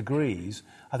about degrees,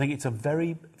 I think it's a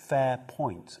very fair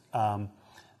point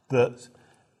that,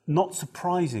 not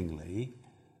surprisingly,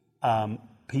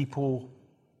 people,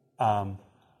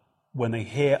 when they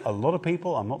hear a lot of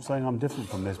people, I'm not saying I'm different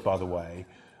from this, by the way,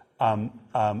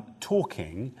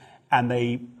 talking, and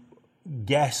they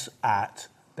guess at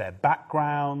their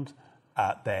background,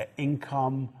 at their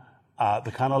income,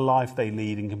 the kind of life they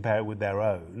lead, and compare it with their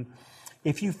own.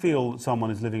 If you feel that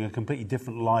someone is living a completely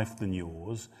different life than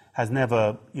yours, has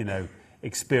never,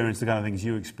 experienced the kind of things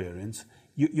you experience,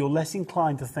 you're less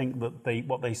inclined to think that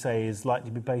what they say is likely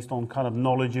to be based on kind of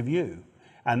knowledge of you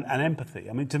and empathy.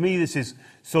 I mean, to me, this is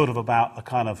sort of about a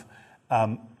kind of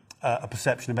a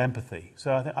perception of empathy.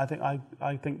 So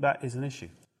I think that is an issue.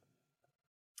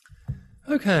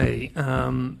 Okay,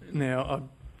 now I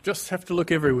just have to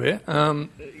look everywhere.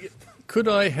 Could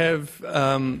I have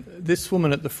this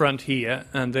woman at the front here,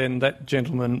 and then that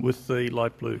gentleman with the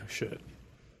light blue shirt?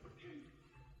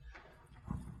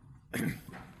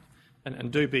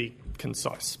 And do be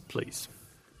concise, please.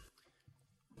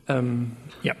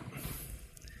 Yeah.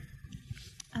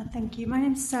 Thank you. My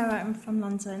name's Sarah. I'm from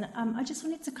London. I just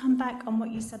wanted to come back on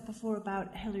what you said before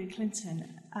about Hillary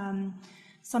Clinton.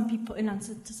 Some people, in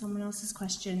answer to someone else's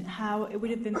question, how it would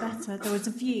have been better. There was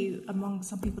a view among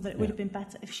some people that it would have been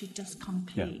better if she'd just come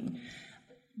clean. Yeah.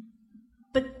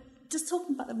 But just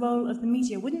talking about the role of the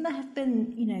media, wouldn't there have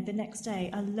been, the next day,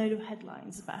 a load of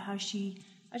headlines about how she,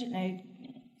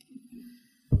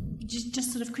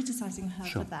 just sort of criticising her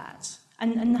for that?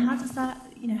 And how does that,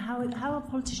 how are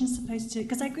politicians supposed to...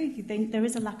 Because I agree with you, there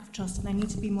is a lack of trust and they need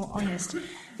to be more honest.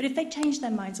 But if they change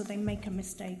their minds or they make a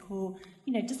mistake or,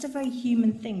 just a very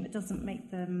human thing that doesn't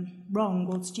make them wrong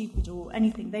or stupid or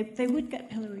anything, they would get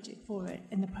pilloried for it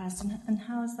in the press. And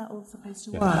how is that all supposed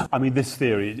to work? I mean, this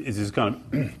theory is kind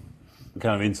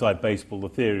of inside baseball. The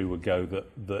theory would go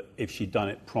that if she'd done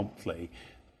it promptly,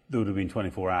 there would have been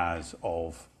 24 hours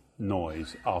of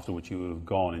noise after which you would have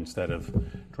gone instead of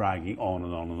dragging on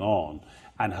and on and on,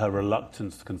 and her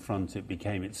reluctance to confront it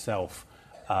became itself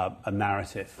a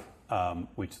narrative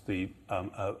which the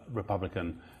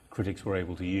Republican critics were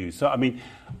able to use. So I mean,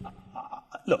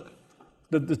 look,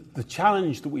 the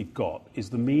challenge that we've got is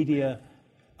the media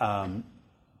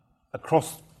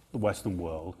across the Western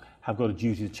world have got a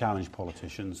duty to challenge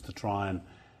politicians to try and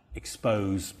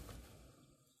expose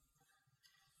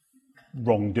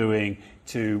wrongdoing,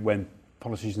 to when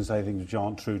politicians say things which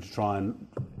aren't true, to try and...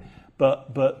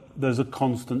 But there's a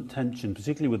constant tension,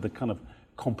 particularly with the kind of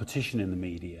competition in the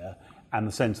media and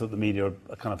the sense that the media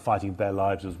are kind of fighting for their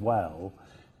lives as well,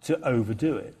 to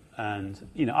overdo it. And,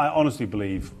 I honestly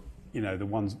believe,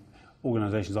 the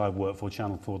organisations I've worked for,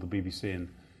 Channel 4, the BBC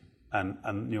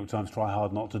and New York Times, try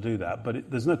hard not to do that.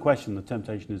 But there's no question the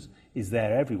temptation is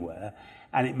there everywhere.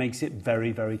 And it makes it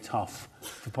very, very tough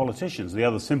for politicians. The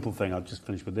other simple thing, I'll just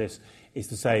finish with this, is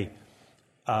to say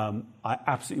I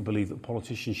absolutely believe that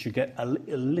politicians should get a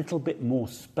little bit more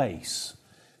space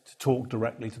to talk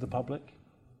directly to the public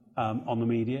on the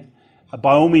media.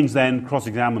 By all means then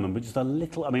cross-examine them, but just a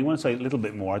little, when I say a little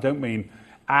bit more, I don't mean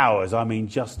hours, I mean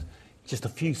just a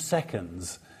few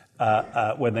seconds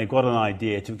when they've got an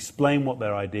idea, to explain what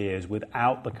their idea is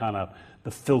without the kind of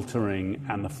the filtering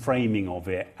and the framing of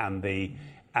it and the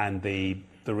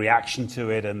reaction to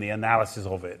it and the analysis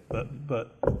of it.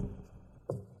 But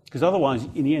because otherwise,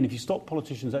 in the end, if you stop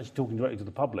politicians actually talking directly to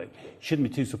the public, you shouldn't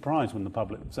be too surprised when the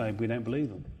public say we don't believe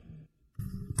them.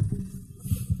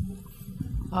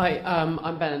 Hi,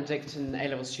 I'm Benedict, an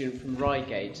A-level student from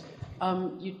Reigate.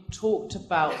 You talked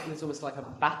about there's almost like a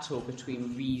battle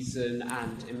between reason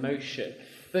and emotion,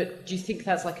 but do you think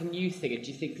that's like a new thing? And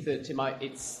do you think that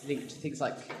it's linked to things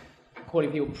like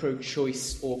calling people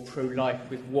pro-choice or pro-life,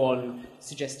 with one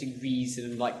suggesting reason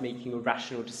and like making a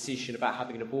rational decision about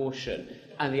having an abortion,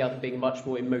 and the other being much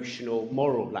more emotional,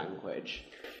 moral language?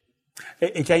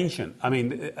 It's ancient. I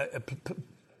mean,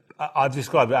 I've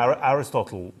described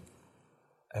Aristotle,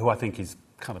 who I think is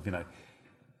kind of,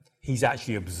 he's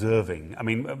actually observing. I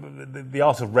mean, the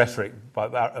art of rhetoric by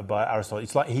Aristotle,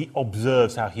 it's like he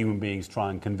observes how human beings try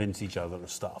and convince each other of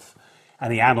stuff.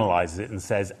 And he analyses it and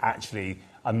says, actually,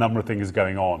 a number of things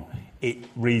going on.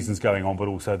 Reason's going on, but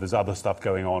also there's other stuff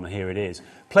going on, and here it is.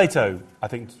 Plato, I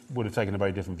think, would have taken a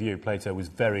very different view. Plato was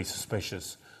very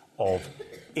suspicious of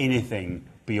anything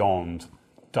beyond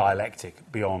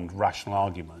dialectic, beyond rational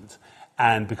argument.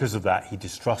 And because of that, he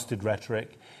distrusted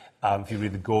rhetoric. If you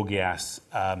read the Gorgias,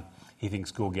 he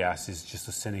thinks Gorgias is just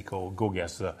a cynical...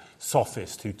 Gorgias is a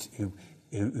sophist who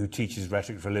teaches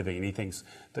rhetoric for a living, and he thinks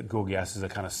that Gorgias is a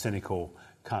kind of cynical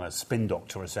kind of spin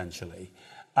doctor, essentially.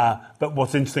 But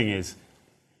what's interesting is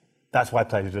that's why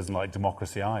Plato doesn't like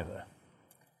democracy either.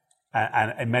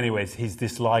 And in many ways, his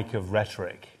dislike of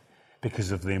rhetoric,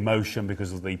 because of the emotion,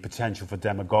 because of the potential for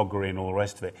demagoguery and all the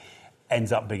rest of it,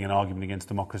 ends up being an argument against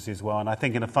democracy as well. And I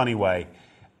think in a funny way,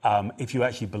 if you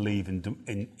actually believe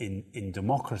in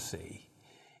democracy,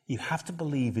 you have to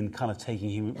believe in kind of taking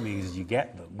human beings as you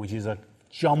get them, which is a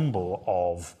jumble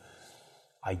of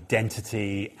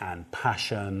identity and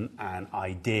passion and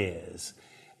ideas.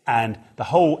 And the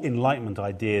whole Enlightenment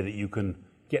idea that you can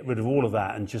get rid of all of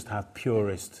that and just have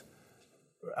purist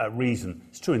reason,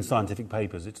 it's true in scientific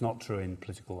papers, it's not true in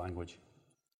political language.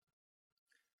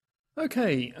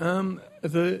 Okay,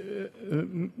 the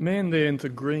man there in the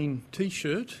green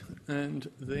T-shirt, and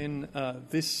then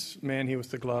this man here with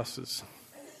the glasses.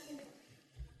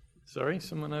 Sorry,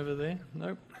 someone over there?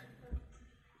 Nope.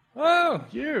 Oh,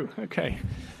 you. Okay.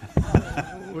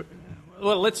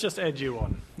 Well, let's just add you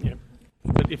on. Yeah.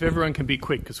 But if everyone can be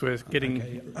quick, because we're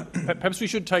getting... Okay. Perhaps we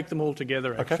should take them all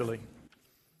together, actually.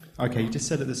 Okay, you just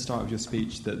said at the start of your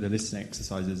speech that the listening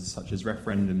exercises, such as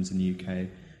referendums in the UK,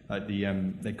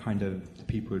 the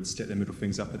people would stick their middle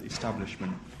fingers up at the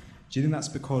establishment. Do you think that's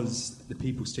because the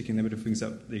people sticking their middle fingers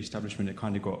up at the establishment have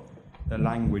kind of got a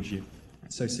language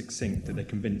so succinct that they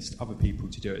convinced other people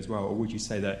to do it as well? Or would you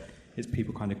say that it's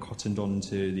people kind of cottoned on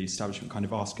to the establishment, kind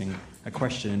of asking a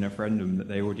question in a referendum that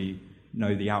they already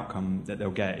know the outcome that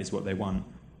they'll get is what they want?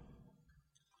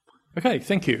 Okay,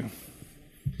 thank you.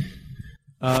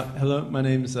 Hello, my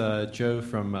name's Joe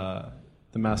from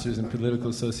the Masters in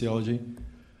Political Sociology.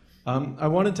 I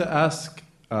wanted to ask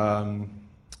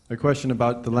a question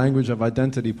about the language of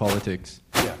identity politics.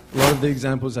 Yeah. A lot of the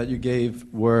examples that you gave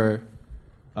were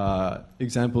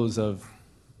examples of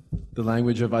the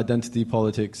language of identity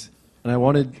politics. And I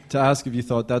wanted to ask if you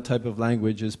thought that type of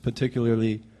language is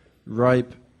particularly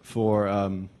ripe for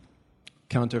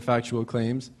counterfactual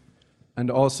claims,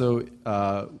 and also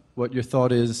what your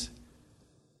thought is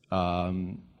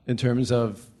in terms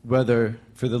of whether,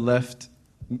 for the left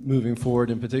moving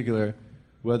forward in particular,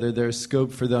 whether there's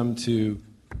scope for them to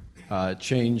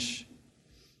change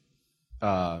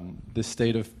the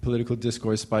state of political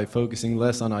discourse by focusing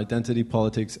less on identity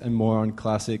politics and more on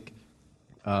classic,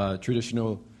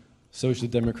 traditional social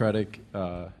democratic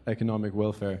economic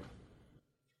welfare.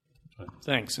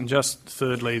 Thanks. And just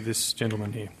thirdly, this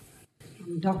gentleman here.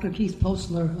 Dr. Keith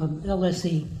Postler of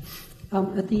LSE.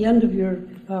 At the end of your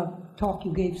talk,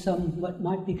 you gave some what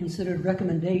might be considered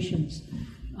recommendations.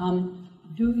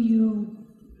 Do you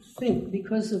think,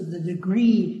 because of the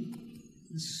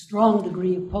strong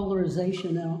degree of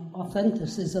polarization and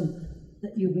authenticism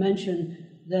that you've mentioned,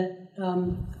 that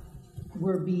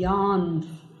we're beyond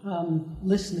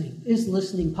listening? Is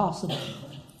listening possible?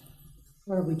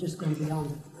 Or are we just going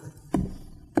beyond it?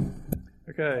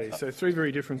 Okay, so three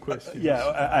very different questions.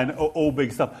 Yeah, and all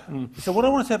big stuff. So what I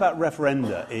want to say about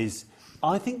referenda is,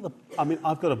 I've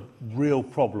got a real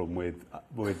problem with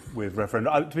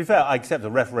referenda. To be fair, I accept a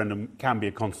referendum can be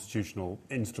a constitutional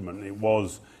instrument. It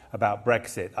was about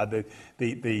Brexit.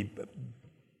 The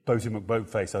Boaty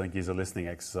McBoatface, I think, is a listening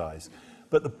exercise.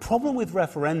 But the problem with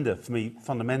referenda, for me,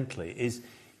 fundamentally, is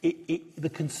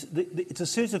it's a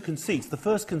series of conceits. The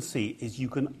first conceit is you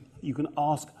can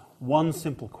ask one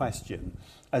simple question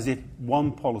as if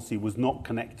one policy was not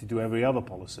connected to every other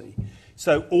policy.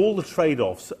 So all the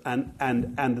trade-offs and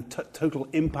the total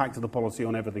impact of the policy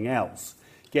on everything else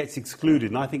gets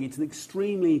excluded. And I think it's an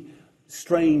extremely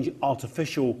strange,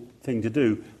 artificial thing to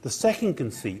do. The second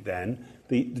conceit then,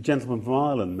 the gentleman from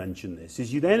Ireland mentioned this,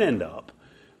 is you then end up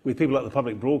with people like the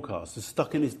public broadcasters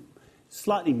stuck in this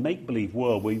slightly make-believe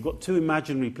world where you've got two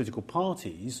imaginary political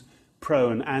parties, pro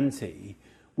and anti,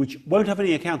 which won't have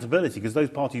any accountability because those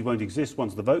parties won't exist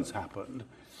once the votes happened.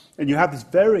 And you have this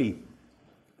very,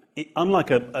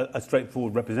 unlike a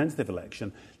straightforward representative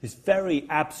election, this very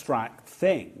abstract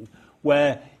thing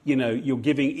where, you're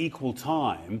giving equal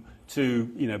time to,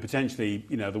 potentially,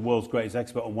 the world's greatest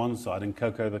expert on one side and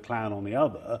Coco the Clown on the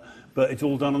other, but it's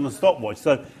all done on the stopwatch.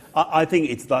 So I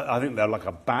think they're like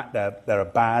they're a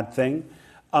bad thing.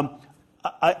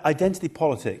 Identity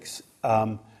politics.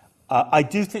 I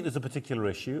do think there's a particular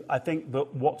issue. I think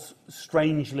that what's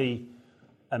strangely,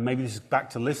 and maybe this is back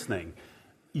to listening,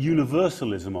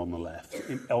 universalism on the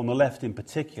left in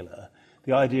particular,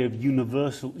 the idea of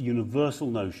universal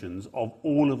notions of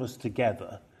all of us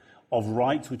together, of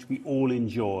rights which we all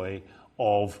enjoy,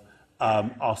 of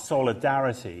our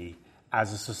solidarity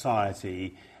as a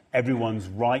society, everyone's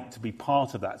right to be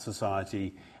part of that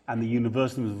society, and the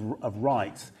universalism of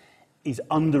rights is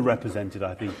underrepresented,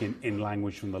 I think, in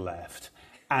language from the left,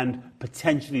 and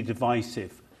potentially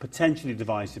divisive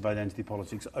identity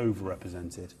politics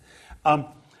overrepresented.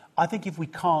 I think if we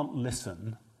can't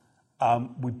listen,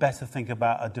 we better think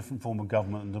about a different form of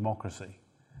government and democracy.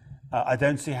 I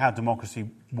don't see how democracy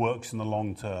works in the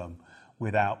long term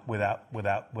without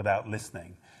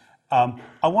listening.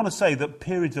 I want to say that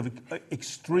periods of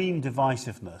extreme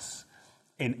divisiveness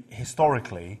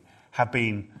historically have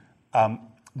been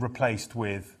replaced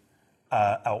with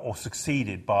or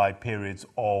succeeded by periods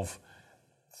of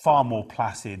far more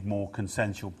placid, more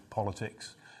consensual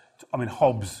politics. I mean,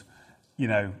 Hobbes,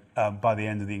 by the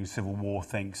end of the English Civil War,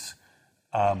 thinks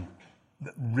that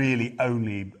really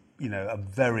only a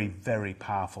very, very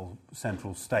powerful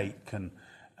central state can,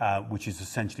 which is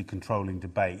essentially controlling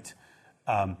debate,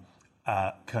 can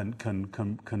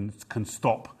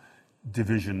stop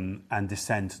division and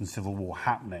dissent and civil war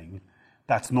happening.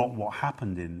 That's not what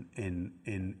happened in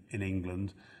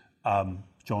England.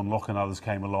 John Locke and others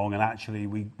came along, and actually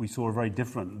we saw a very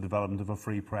different development of a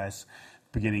free press,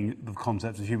 beginning the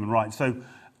concepts of human rights. So,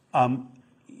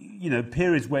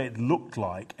 periods where it looked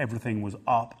like everything was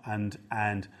up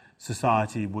and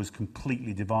society was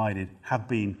completely divided have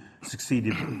been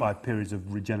succeeded by periods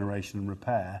of regeneration and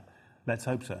repair. Let's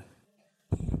hope so.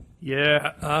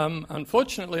 Yeah,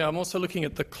 unfortunately, I'm also looking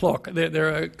at the clock.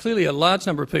 There are clearly a large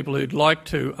number of people who'd like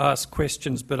to ask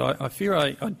questions, but I fear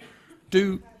I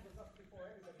do.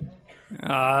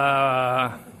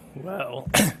 Well,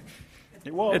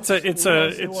 it's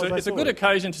a good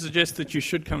occasion to suggest that you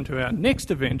should come to our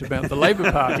next event about the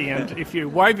Labor Party, and if you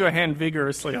wave your hand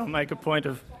vigorously, I'll make a point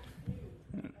of,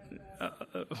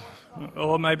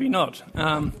 or maybe not.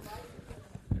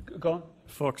 Go on.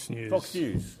 Fox News. Fox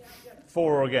News.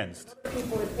 For or against?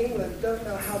 People in England don't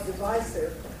know how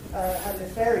divisive and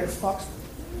nefarious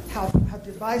how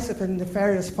divisive and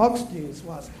nefarious Fox News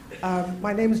was.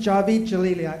 My name is Javeed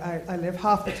Jalili. I live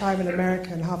half the time in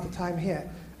America and half the time here.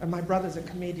 And my brother's a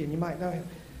comedian. You might know him.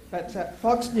 But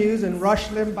Fox News and Rush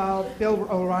Limbaugh, Bill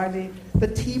O'Reilly, the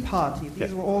Tea Party.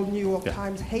 These were all New York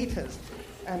Times haters.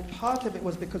 And part of it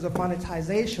was because of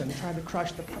monetization, trying to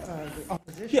crush the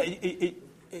opposition. Yeah,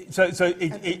 Trump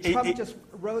just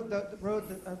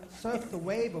surfed the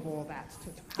wave of all that to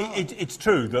power. It's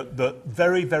true that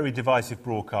very, very divisive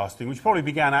broadcasting, which probably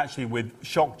began actually with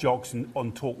shock jocks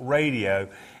on talk radio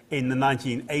in the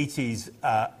 1980s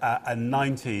and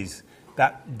 90s,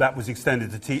 that was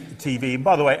extended to TV. And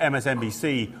by the way,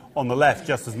 MSNBC on the left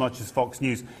just as much as Fox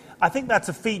News. I think that's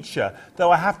a feature,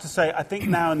 though I have to say, I think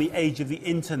now in the age of the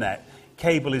internet,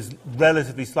 cable is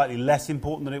relatively slightly less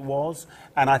important than it was,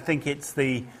 and I think it's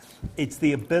the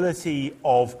ability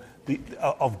of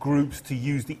groups to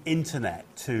use the internet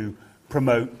to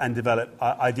promote and develop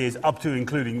ideas, up to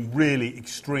including really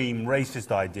extreme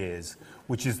racist ideas,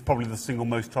 which is probably the single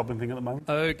most troubling thing at the moment.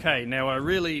 Okay, now I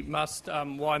really must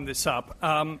wind this up.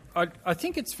 I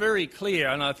think it's very clear,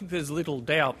 and I think there's little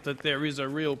doubt that there is a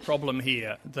real problem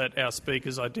here that our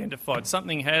speakers identified.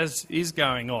 Something is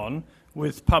going on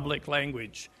with public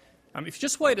language. If you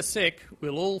just wait a sec,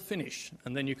 we'll all finish,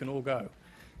 and then you can all go.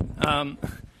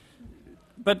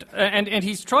 But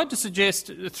he's tried to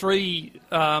suggest three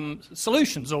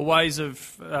solutions or ways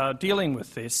of dealing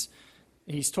with this.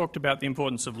 He's talked about the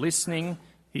importance of listening,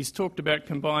 He's talked about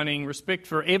combining respect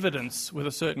for evidence with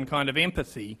a certain kind of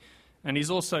empathy, and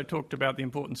he's also talked about the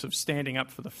importance of standing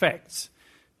up for the facts.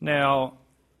 Now,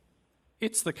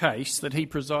 it's the case that he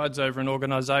presides over an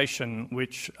organisation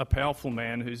which a powerful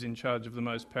man who's in charge of the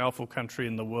most powerful country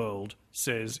in the world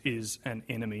says is an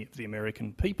enemy of the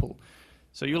American people.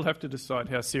 So you'll have to decide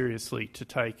how seriously to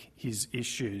take his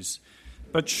issues.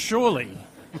 But surely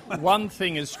one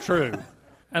thing is true,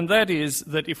 and that is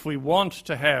that if we want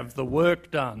to have the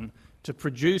work done to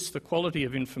produce the quality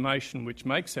of information which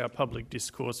makes our public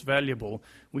discourse valuable,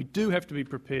 we do have to be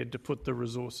prepared to put the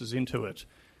resources into it.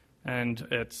 And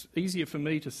it's easier for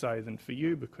me to say than for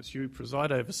you because you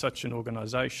preside over such an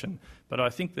organisation. But I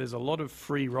think there's a lot of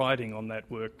free riding on that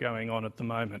work going on at the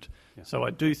moment. Yeah. So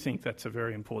I do think that's a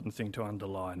very important thing to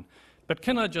underline. But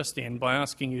can I just end by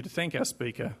asking you to thank our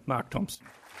speaker, Mark Thompson.